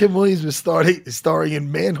heard Tim Williams was starring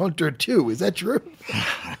in Manhunter 2. Is that true?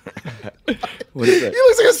 What is that? He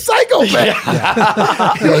looks like a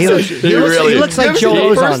psychopath. He looks like Joe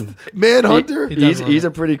Lozon. Manhunter. He's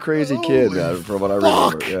a pretty crazy kid, from what I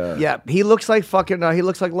remember. Yeah, he looks like fucking. He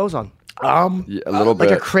looks like Lozon. Yeah, a little like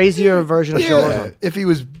bit. a crazier version of Joe Yeah, Lozon. if he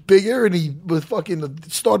was bigger and he was fucking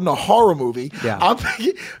starting a horror movie. Yeah. I'm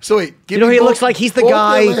thinking, so wait, You know, he looks like he's the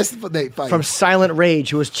guy from from Silent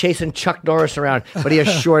Rage who was chasing Chuck Norris around, but he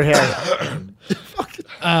has short hair.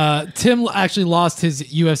 Tim actually lost his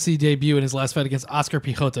UFC debut in his last fight against Oscar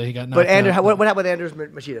Pijota. He got knocked But Andrew, out. what happened with Anders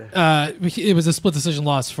Machida? It was a split decision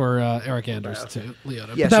loss for Eric Anders to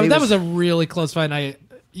Lyoto. Yeah, But so he that was- was a really close fight. And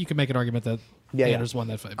you can make an argument that Yeah, yeah. Anders won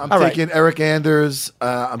that fight. I'm All right. taking Eric Anders.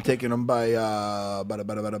 I'm taking him by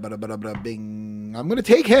Bing. I'm going to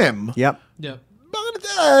take him. Yep. Yeah.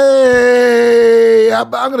 I'm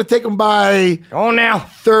going to take him by Oh, now.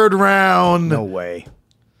 third round. No way.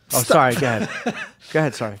 Oh, sorry. Go ahead. Go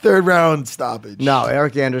ahead. Sorry. Third round stoppage. No,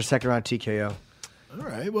 Eric Anders, second round TKO. All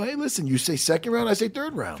right. Well, hey, listen. You say second round. I say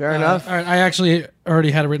third round. Fair enough. All right. I actually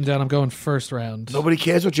already had it written down. I'm going first round. Nobody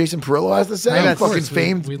cares what Jason Perillo has to say. Hey, that's- Fucking Of course,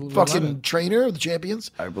 famed, we love fucking it. trainer of the champions.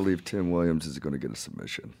 I believe Tim Williams is going to get a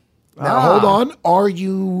submission. Now, hold on. Are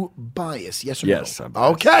you biased? Yes or Yes, no? I'm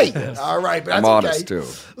biased. Okay. All right. But I'm that's honest, okay. too.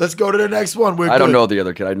 Let's go to the next one. We're I don't good. know the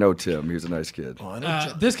other kid. I know Tim. He's a nice kid.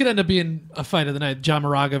 This could end up being a fight of the night. John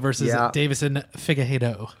Moraga versus Yeah. Davison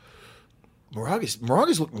Figueiredo. Moraga's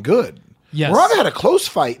looking good. Yes. Moraga had a close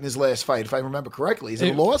fight in his last fight, if I remember correctly. Is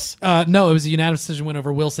it a loss? No, it was a unanimous decision win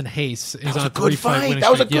over Wilson Hayes. It That was on a good three-fight fight. winning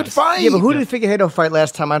That was a streak, good yes. fight. Yeah, but who did Figueiredo fight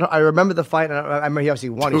last time? I remember the fight, and I remember he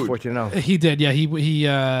obviously won. He's 14-0. He did, yeah.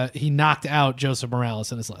 He knocked out Joseph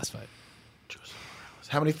Morales in his last fight.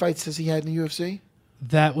 How many fights has he had in the UFC?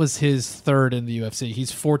 That was his third in the UFC.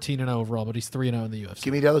 He's 14-0 overall, but he's 3-0 in the UFC.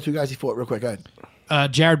 Give me the other two guys he fought real quick. Go ahead.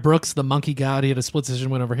 Jared Brooks, the Monkey God, he had a split decision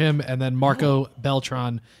win over him, and then Marco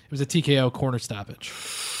Beltran. It was a TKO corner stoppage.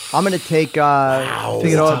 I'm going to take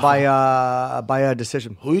Figueroa by a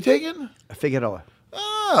decision. Who are you taking? Figueroa.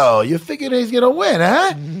 Oh, you figured he's going to win,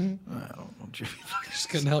 huh? Just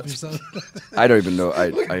couldn't help yourself. I don't even know. I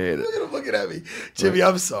hate Look at it. him looking at me. Jimmy,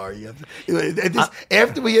 I'm sorry.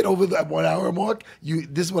 After we hit over that 1 hour mark,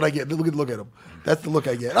 this is what I get. Look at him. That's the look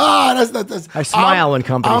I get. That's I smile when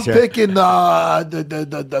companies I'm here. picking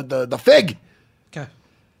the fig. Okay.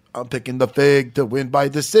 I'm picking the fig to win by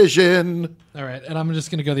decision. All right, and I'm just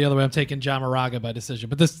going to go the other way. I'm taking John Moraga by decision,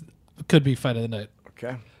 but this could be fight of the night.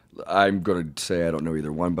 Okay. I'm going to say I don't know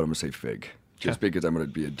either one, but I'm going to say Fig. Just because I'm going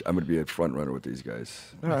to be a front runner with these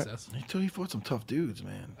guys. All right. I tell you, he fought some tough dudes,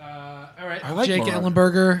 man. All right, I like Jake Moraga.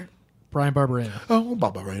 Ellenberger, Brian Barberena. Oh,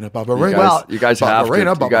 Barberena. You guys have to.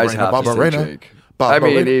 You guys have to say Jake. I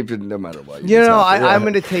mean, Barberena. even no matter what. You just know, have to. I'm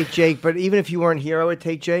going to take Jake, but even if you weren't here, I would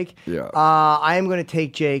take Jake. Yeah. I am going to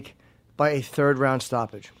take Jake by a third round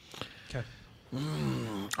stoppage. Okay.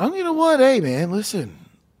 You know what? Hey, man, listen.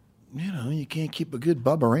 You can't keep a good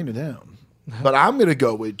Barberena down. But I'm going to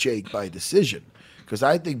go with Jake by decision because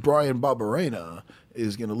I think Brian Barberena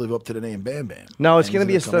is going to live up to the name Bam Bam. No, it's And going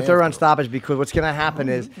to he's be a gonna come third round after him. stoppage because what's going to happen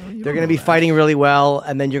is they're going to be fighting really well,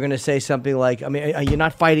 and then you're going to say something like, "I mean, are you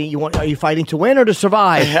not fighting? Are you fighting to win or to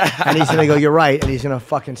survive?" And he's going to go, "You're right," and he's going to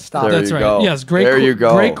fucking stop. There That's you right. go. Yes, great. There you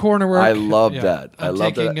go. Great corner work. I love Yeah. that. I I'm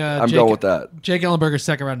love taking, that. I'm Jake- going with that. Jake Ellenberger's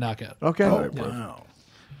second round knockout. Okay. Wow.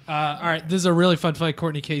 All right, this is a really fun fight.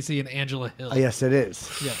 Courtney Casey and Angela Hill. Yes, it is.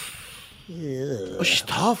 Yeah. Oh, she's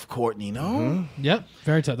tough, Courtney, no? Yep.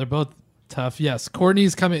 Very tough. They're both tough. Yes.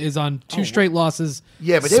 Courtney's is on two straight losses.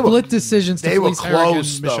 Yeah, but they split were- decisions to they were Felice Herrig and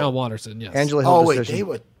close, though. Michelle Watterson. Yes. Angela Hill Oh, wait, decision. they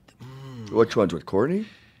were. Which one's with Courtney?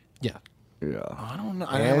 Yeah. Yeah. I don't know.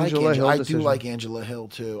 Angela Hill I do decision. like Angela Hill,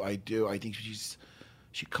 too. I do. I think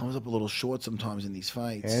she comes up a little short sometimes in these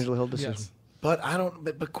fights. Angela Hill decision. Yes. But I don't.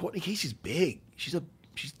 But Courtney Casey's big. She's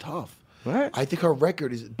tough. What? I think her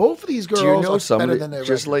record is both of these girls Do you know are some better of than their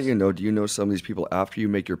just records. let you know, do you know some of these people after you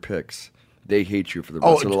make your picks, they hate you for the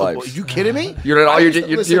rest of their lives? Are you kidding me? All you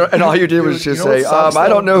did was just say, I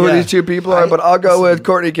don't know who these two people are, but I'll go with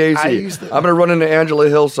Courtney Casey. I'm going to run into Angela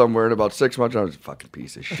Hill somewhere in about 6 months. I was a fucking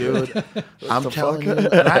piece of shit. Dude, I'm telling you.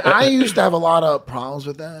 I used to have a lot of problems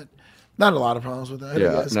with that. Not a lot of problems with that.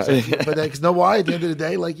 Yeah. But because why? At the end of the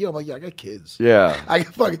day, like, I got kids. Yeah.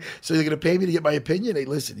 So you're going to pay me to get my opinion? Hey,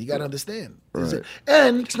 listen, you got to understand. Right.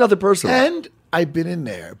 And it's nothing personal. And I've been in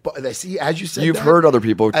there. But I see, as you said, you've heard other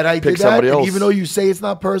people and I pick did somebody that, else. and even though you say it's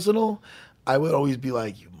not personal, I would always be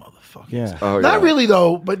like, you motherfuckers. Yeah. Not really,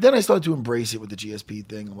 though. But then I started to embrace it with the GSP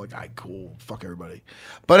thing. I'm like, all right, cool. Fuck everybody.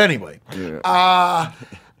 But anyway.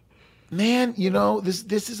 Man,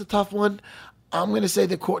 this is a tough one. I'm going to say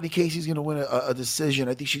that Courtney Casey's going to win a decision.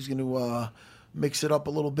 I think she's going to mix it up a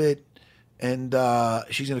little bit, and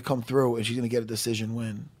she's going to come through, and she's going to get a decision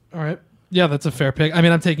win. All right. Yeah, that's a fair pick. I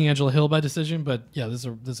mean, I'm taking Angela Hill by decision, but yeah, this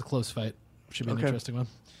is a close fight. Should be an interesting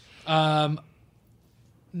one.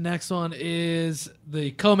 Next one is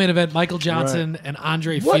the co-main event: Michael Johnson and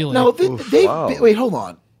Andre Fili. No, wait, hold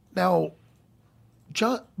on. Now,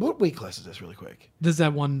 John, what weight class is this, really quick? This is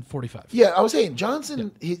at 145. Yeah, I was saying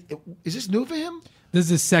Johnson. Is this new for him? This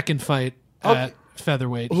is his second fight at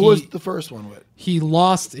featherweight. Who was the first one with? He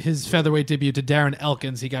lost his featherweight debut to Darren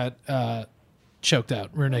Elkins. He got choked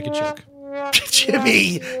out, rear naked choke.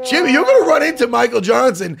 Jimmy, you're going to run into Michael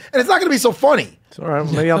Johnson, and it's not going to be so funny. It's all right.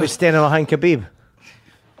 Maybe I'll be standing behind Khabib.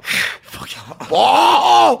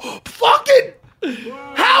 Oh, fucking!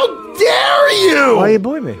 How dare you? Why you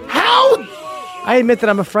booing me? How? I admit that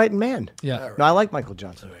I'm a frightened man. Yeah. No, I like Michael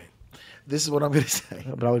Johnson. This is what I'm going to say.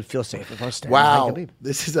 But I would feel safe if I was standing behind Khabib.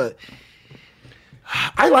 This is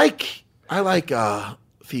I like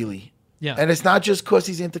Fili. Yeah. And it's not just because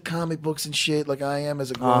he's into comic books and shit like I am as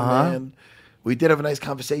a grown man. We did have a nice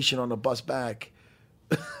conversation on the bus back.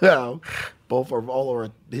 His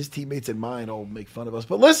teammates and mine all make fun of us.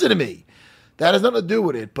 But listen to me. That has nothing to do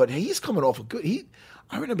with it. But he's coming off a good.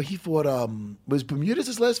 I remember he fought. Was Bermudez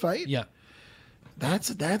his last fight? Yeah. That's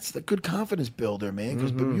the good confidence builder, man.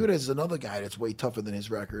 Because Bermudez is another guy that's way tougher than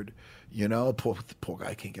his record. Poor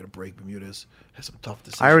guy can't get a break. Bermudez has some tough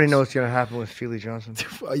decisions. I already know what's going to happen with Fili Johnson.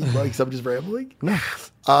 Are you like I'm just rambling? No.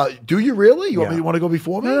 Do you really? You want to go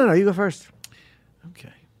before me? No. You go first.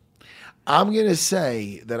 Okay. I'm gonna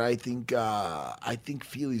say that I think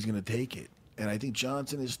Fili's gonna take it, and I think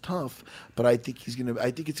Johnson is tough, but I think it's gonna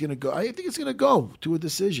go to a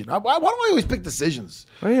decision. Why do I always pick decisions?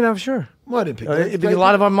 Well, you're not sure. Well, I didn't pick. A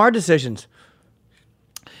lot of them are decisions.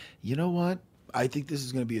 You know what? I think this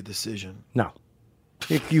is gonna be a decision. No.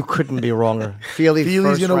 You couldn't be wronger. Fili's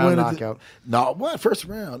first gonna round win knockout. First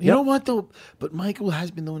round. You know what though? But Michael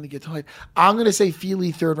has been known to get tired. I'm gonna say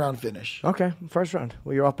Fili third round finish. Okay, first round.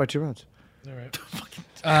 Well, you're off by 2 rounds. All right.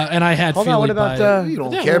 And I had Hold Fili on, what about you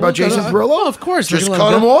don't care about Jason Perillo? Well, of course. Just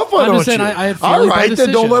cut him off. I'm just saying I had Fili all by right, then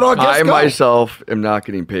decision. don't let our guests I go. myself am not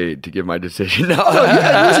getting paid to give my decision. No.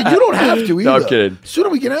 Listen, you don't have to either. No, I'm kidding. Sooner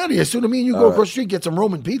we get out of here, sooner me and you go across the street get some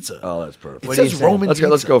Roman pizza. Oh, that's perfect. It says Roman pizza.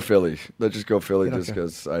 Let's go Philly. Let's just go Philly just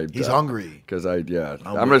because He's hungry. Because I'm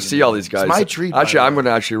going to see all these guys. It's my treat. Actually, I'm going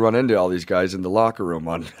to actually run into all these guys in the locker room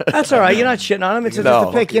on. That's all right. You're not shitting on him. It's just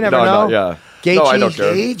a pick. You never know. Yeah. Gaethje, no, I don't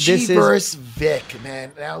care. Gaethje versus Vic,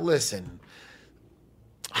 man. Now listen.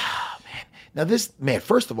 Man. Now this, man,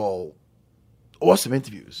 first of all, awesome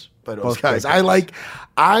interviews by those guys. I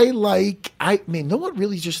mean, no one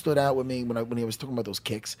really just stood out with me when he was talking about those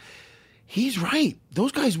kicks. He's right.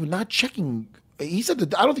 Those guys were not checking. He said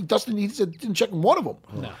that I don't think Dustin didn't check one of them.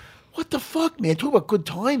 No. What the fuck, man? Talk about good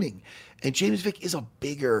timing. And James Vick is a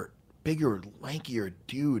bigger, lankier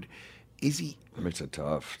dude. Is he? It makes it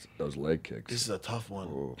tough. Those leg kicks. This is a tough one.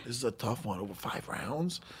 Ooh. This is a tough one. Over 5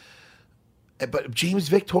 rounds. But James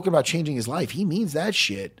Vick talking about changing his life. He means that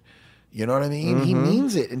shit. You know what I mean? Mm-hmm. He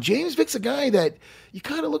means it. And James Vick's a guy that you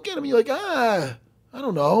kind of look at him and you're like, I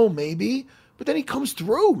don't know, maybe. But then he comes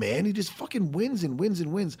through, man. He just fucking wins and wins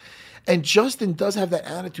and wins. And Justin does have that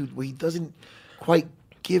attitude where he doesn't quite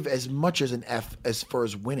give as much as an F as far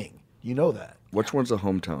as winning. You know that. Which one's a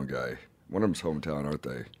hometown guy? One of them's hometown, aren't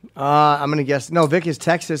they? I'm gonna guess. No, Vic is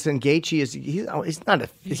Texas, and Gaethje is he's not a.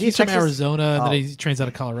 He's from Arizona, and then he trains out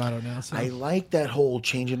of Colorado now. So. I like that whole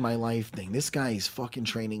changing my life thing. This guy is fucking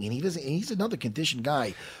training, and he's another conditioned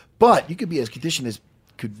guy, but you could be as conditioned as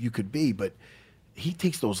you could be, but he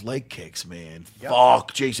takes those leg kicks, man. Yep.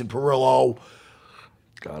 Fuck Jason Perillo.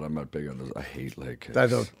 God, I'm not big on those. I hate leg kicks. They're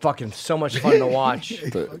fucking so much fun to watch.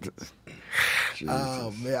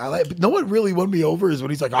 Oh man, no one really won me over is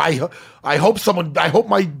when he's like, I hope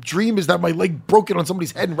my dream is that my leg broken on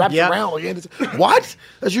somebody's head and wrapped around. Like, what?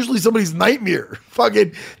 That's usually somebody's nightmare.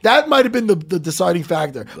 Fucking, that might have been the deciding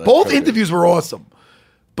factor. Both interviews were awesome.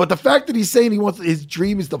 But the fact that he's saying his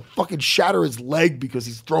dream is to fucking shatter his leg because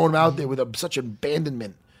he's throwing him out there with such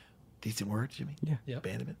abandonment. Decent word, Jimmy? Yeah.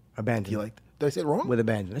 Abandonment? Abandonment. You like? Did I say it wrong? With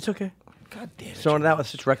abandon. It's okay. God damn it. So that was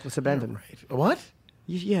such reckless abandon. Right. What?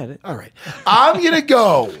 You had it. All right. I'm going to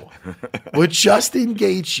go with Justin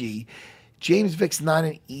Gaethje. James Vick's not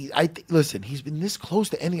an easy. Listen, he's been this close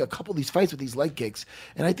to ending a couple of these fights with these leg kicks,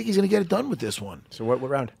 and I think he's going to get it done with this one. So what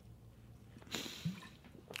round?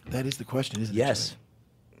 That is the question, isn't it? Yes.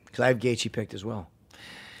 Because I have Gaethje picked as well.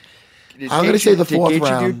 I'm going to say the fourth round. Did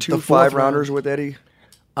Gaethje do two 5-rounders with Eddie?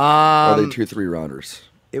 Or are they 2 3-rounders?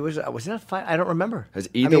 It was that a fight? I don't remember. Has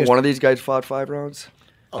either one of these guys fought 5 rounds?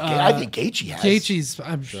 Okay, I think Gaethje has. Gaethje's,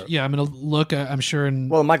 I'm going to look. I'm sure.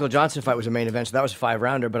 Well, the Michael Johnson fight was a main event, so that was a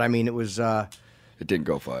 5-rounder. But I mean, it was. It didn't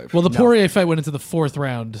go 5. Well, the Poirier fight went into the 4th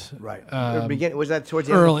round. Right. Was that towards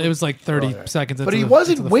the early? It was like 30 seconds. But he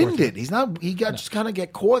wasn't winded. He's not. He got just kind of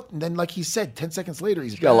get caught, and then, like he said, 10 seconds later,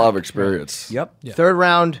 he's got a lot of experience. Yep. Yeah. Third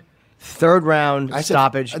round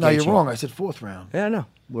stoppage. No, you're wrong. I said 4th round. Yeah, no,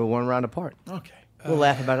 we're 1 round apart. Okay. We'll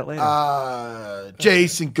laugh about it later.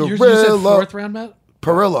 Jason Guerrillo. You said 4th round, Matt?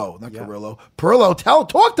 Perillo, not Carrillo. Perillo,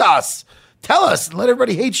 talk to us. Tell us and let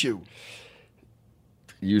everybody hate you.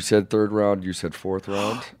 You said 3rd round. You said 4th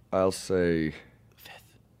round. I'll say 5th,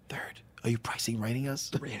 3rd. Are you pricing writing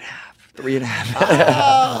us? 3.5.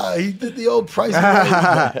 3.5. He did the old price. All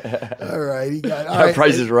right, he got. All right.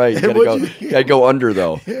 Price is right. You gotta go under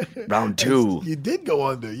though. Round 2. You did go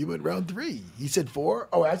under. You went round 3. You said 4.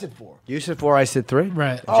 Oh, I said 4. You said 4. I said 3.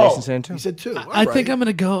 Right. Jason said 2. You said 2. I think I'm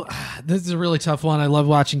gonna go. This is a really tough one. I love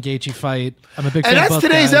watching Gaethje fight. I'm a big fan. And that's of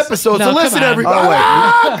both today's guys. episode. No, So listen,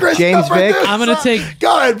 everybody. Chris, James Vick. I'm gonna take.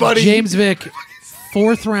 Go ahead, buddy. James Vick,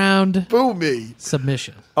 4th round. Boo me.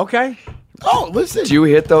 Submission. Okay. Oh, listen. Do you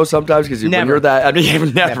hit those sometimes? Because when you're that, I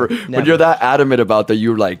mean, never. When you're that adamant about that,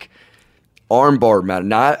 you're like armbar, man,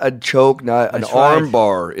 not a choke, not an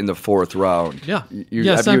armbar in the 4th round. Yeah.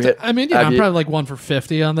 I'm probably like 1 for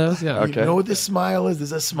 50 on those. Yeah. Okay. You know what this smile is?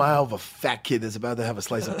 There's a smile of a fat kid that's about to have a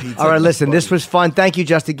slice of pizza. All right, listen, this was fun. Thank you,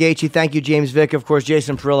 Justin Gaethje. Thank you, James Vick. Of course,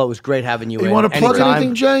 Jason Perillo. It was great having you. You want to plug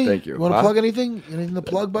anything, Jay? Thank you. You want to plug anything? Anything to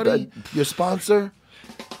plug, buddy? Your sponsor?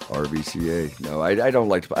 RBCA. No, I don't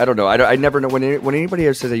like to. I don't know. I never know when anybody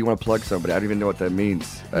ever says that you want to plug somebody. I don't even know what that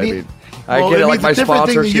means. I get it like my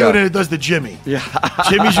sponsors. Thing to you than it does to Jimmy. Yeah,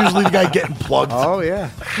 Jimmy's usually the guy getting plugged. Oh yeah,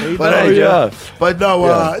 but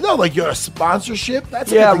no, like your sponsorship.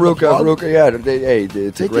 That's Ruka. Yeah,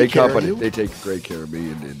 it's a great company. They take great care of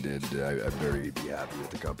me, and I'm very happy with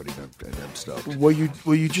the company, and I'm stoked. Were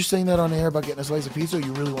you just saying that on air about getting a slice of pizza? Or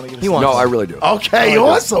you really want to get? No, I really do. Okay,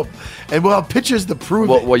 awesome. And we'll have pictures to prove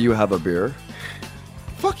it. Will you have a beer?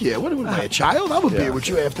 Fuck yeah. What am I, a child? I'm a beer with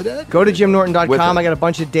you after that. Go to JimNorton.com. I got a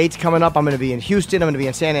bunch of dates coming up. I'm going to be in Houston. I'm going to be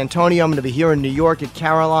in San Antonio. I'm going to be here in New York at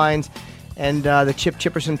Caroline's and the Chip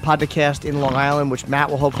Chipperson podcast in Long Island, which Matt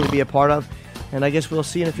will hopefully be a part of. And I guess we'll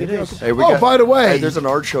see in a few days. Hey, by the way. There's an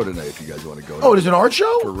art show tonight if you guys want to go. Oh, there's an art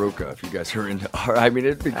show? For Ruka, if you guys are into art. I mean,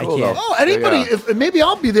 it'd be cool, though. Oh, anybody. Maybe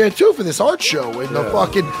I'll be there, too, for this art show. And the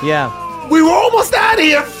fucking. Yeah. We were almost out of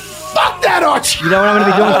here. Fuck that art show. You know what I'm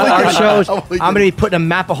going to be doing for art shows? I'm going to be putting a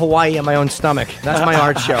map of Hawaii on my own stomach. That's my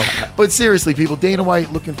art show. But seriously, people, Dana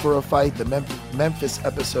White looking for a fight, the Memphis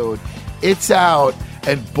episode. It's out,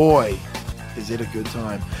 and boy, is it a good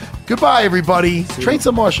time. Goodbye, everybody. Train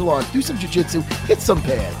some martial arts, do some jiu-jitsu, hit some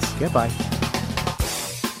pads. Goodbye.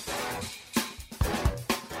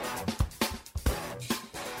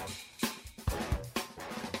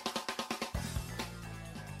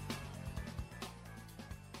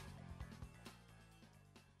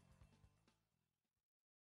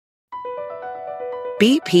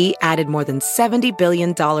 BP added more than $70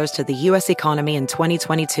 billion to the U.S. economy in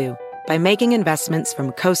 2022 by making investments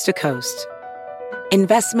from coast to coast.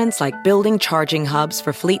 Investments like building charging hubs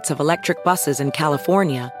for fleets of electric buses in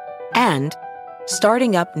California and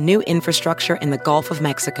starting up new infrastructure in the Gulf of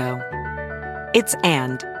Mexico. It's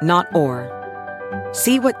and, not or.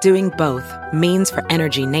 See what doing both means for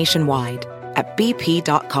energy nationwide at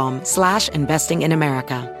bp.com/investing in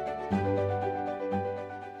America.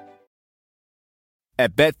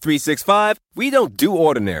 At Bet365, we don't do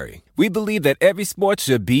ordinary. We believe that every sport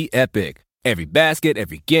should be epic. Every basket,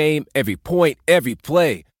 every game, every point, every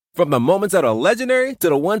play. From the moments that are legendary to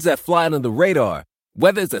the ones that fly under the radar.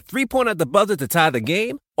 Whether it's a three-pointer at the buzzer to tie the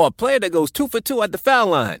game or a player that goes 2 for 2 at the foul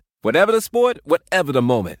line. Whatever the sport, whatever the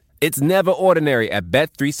moment. It's never ordinary at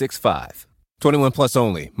Bet365. 21 plus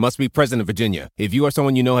only. Must be present in Virginia. If you or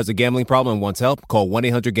someone you know has a gambling problem and wants help, call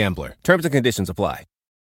 1-800-GAMBLER. Terms and conditions apply.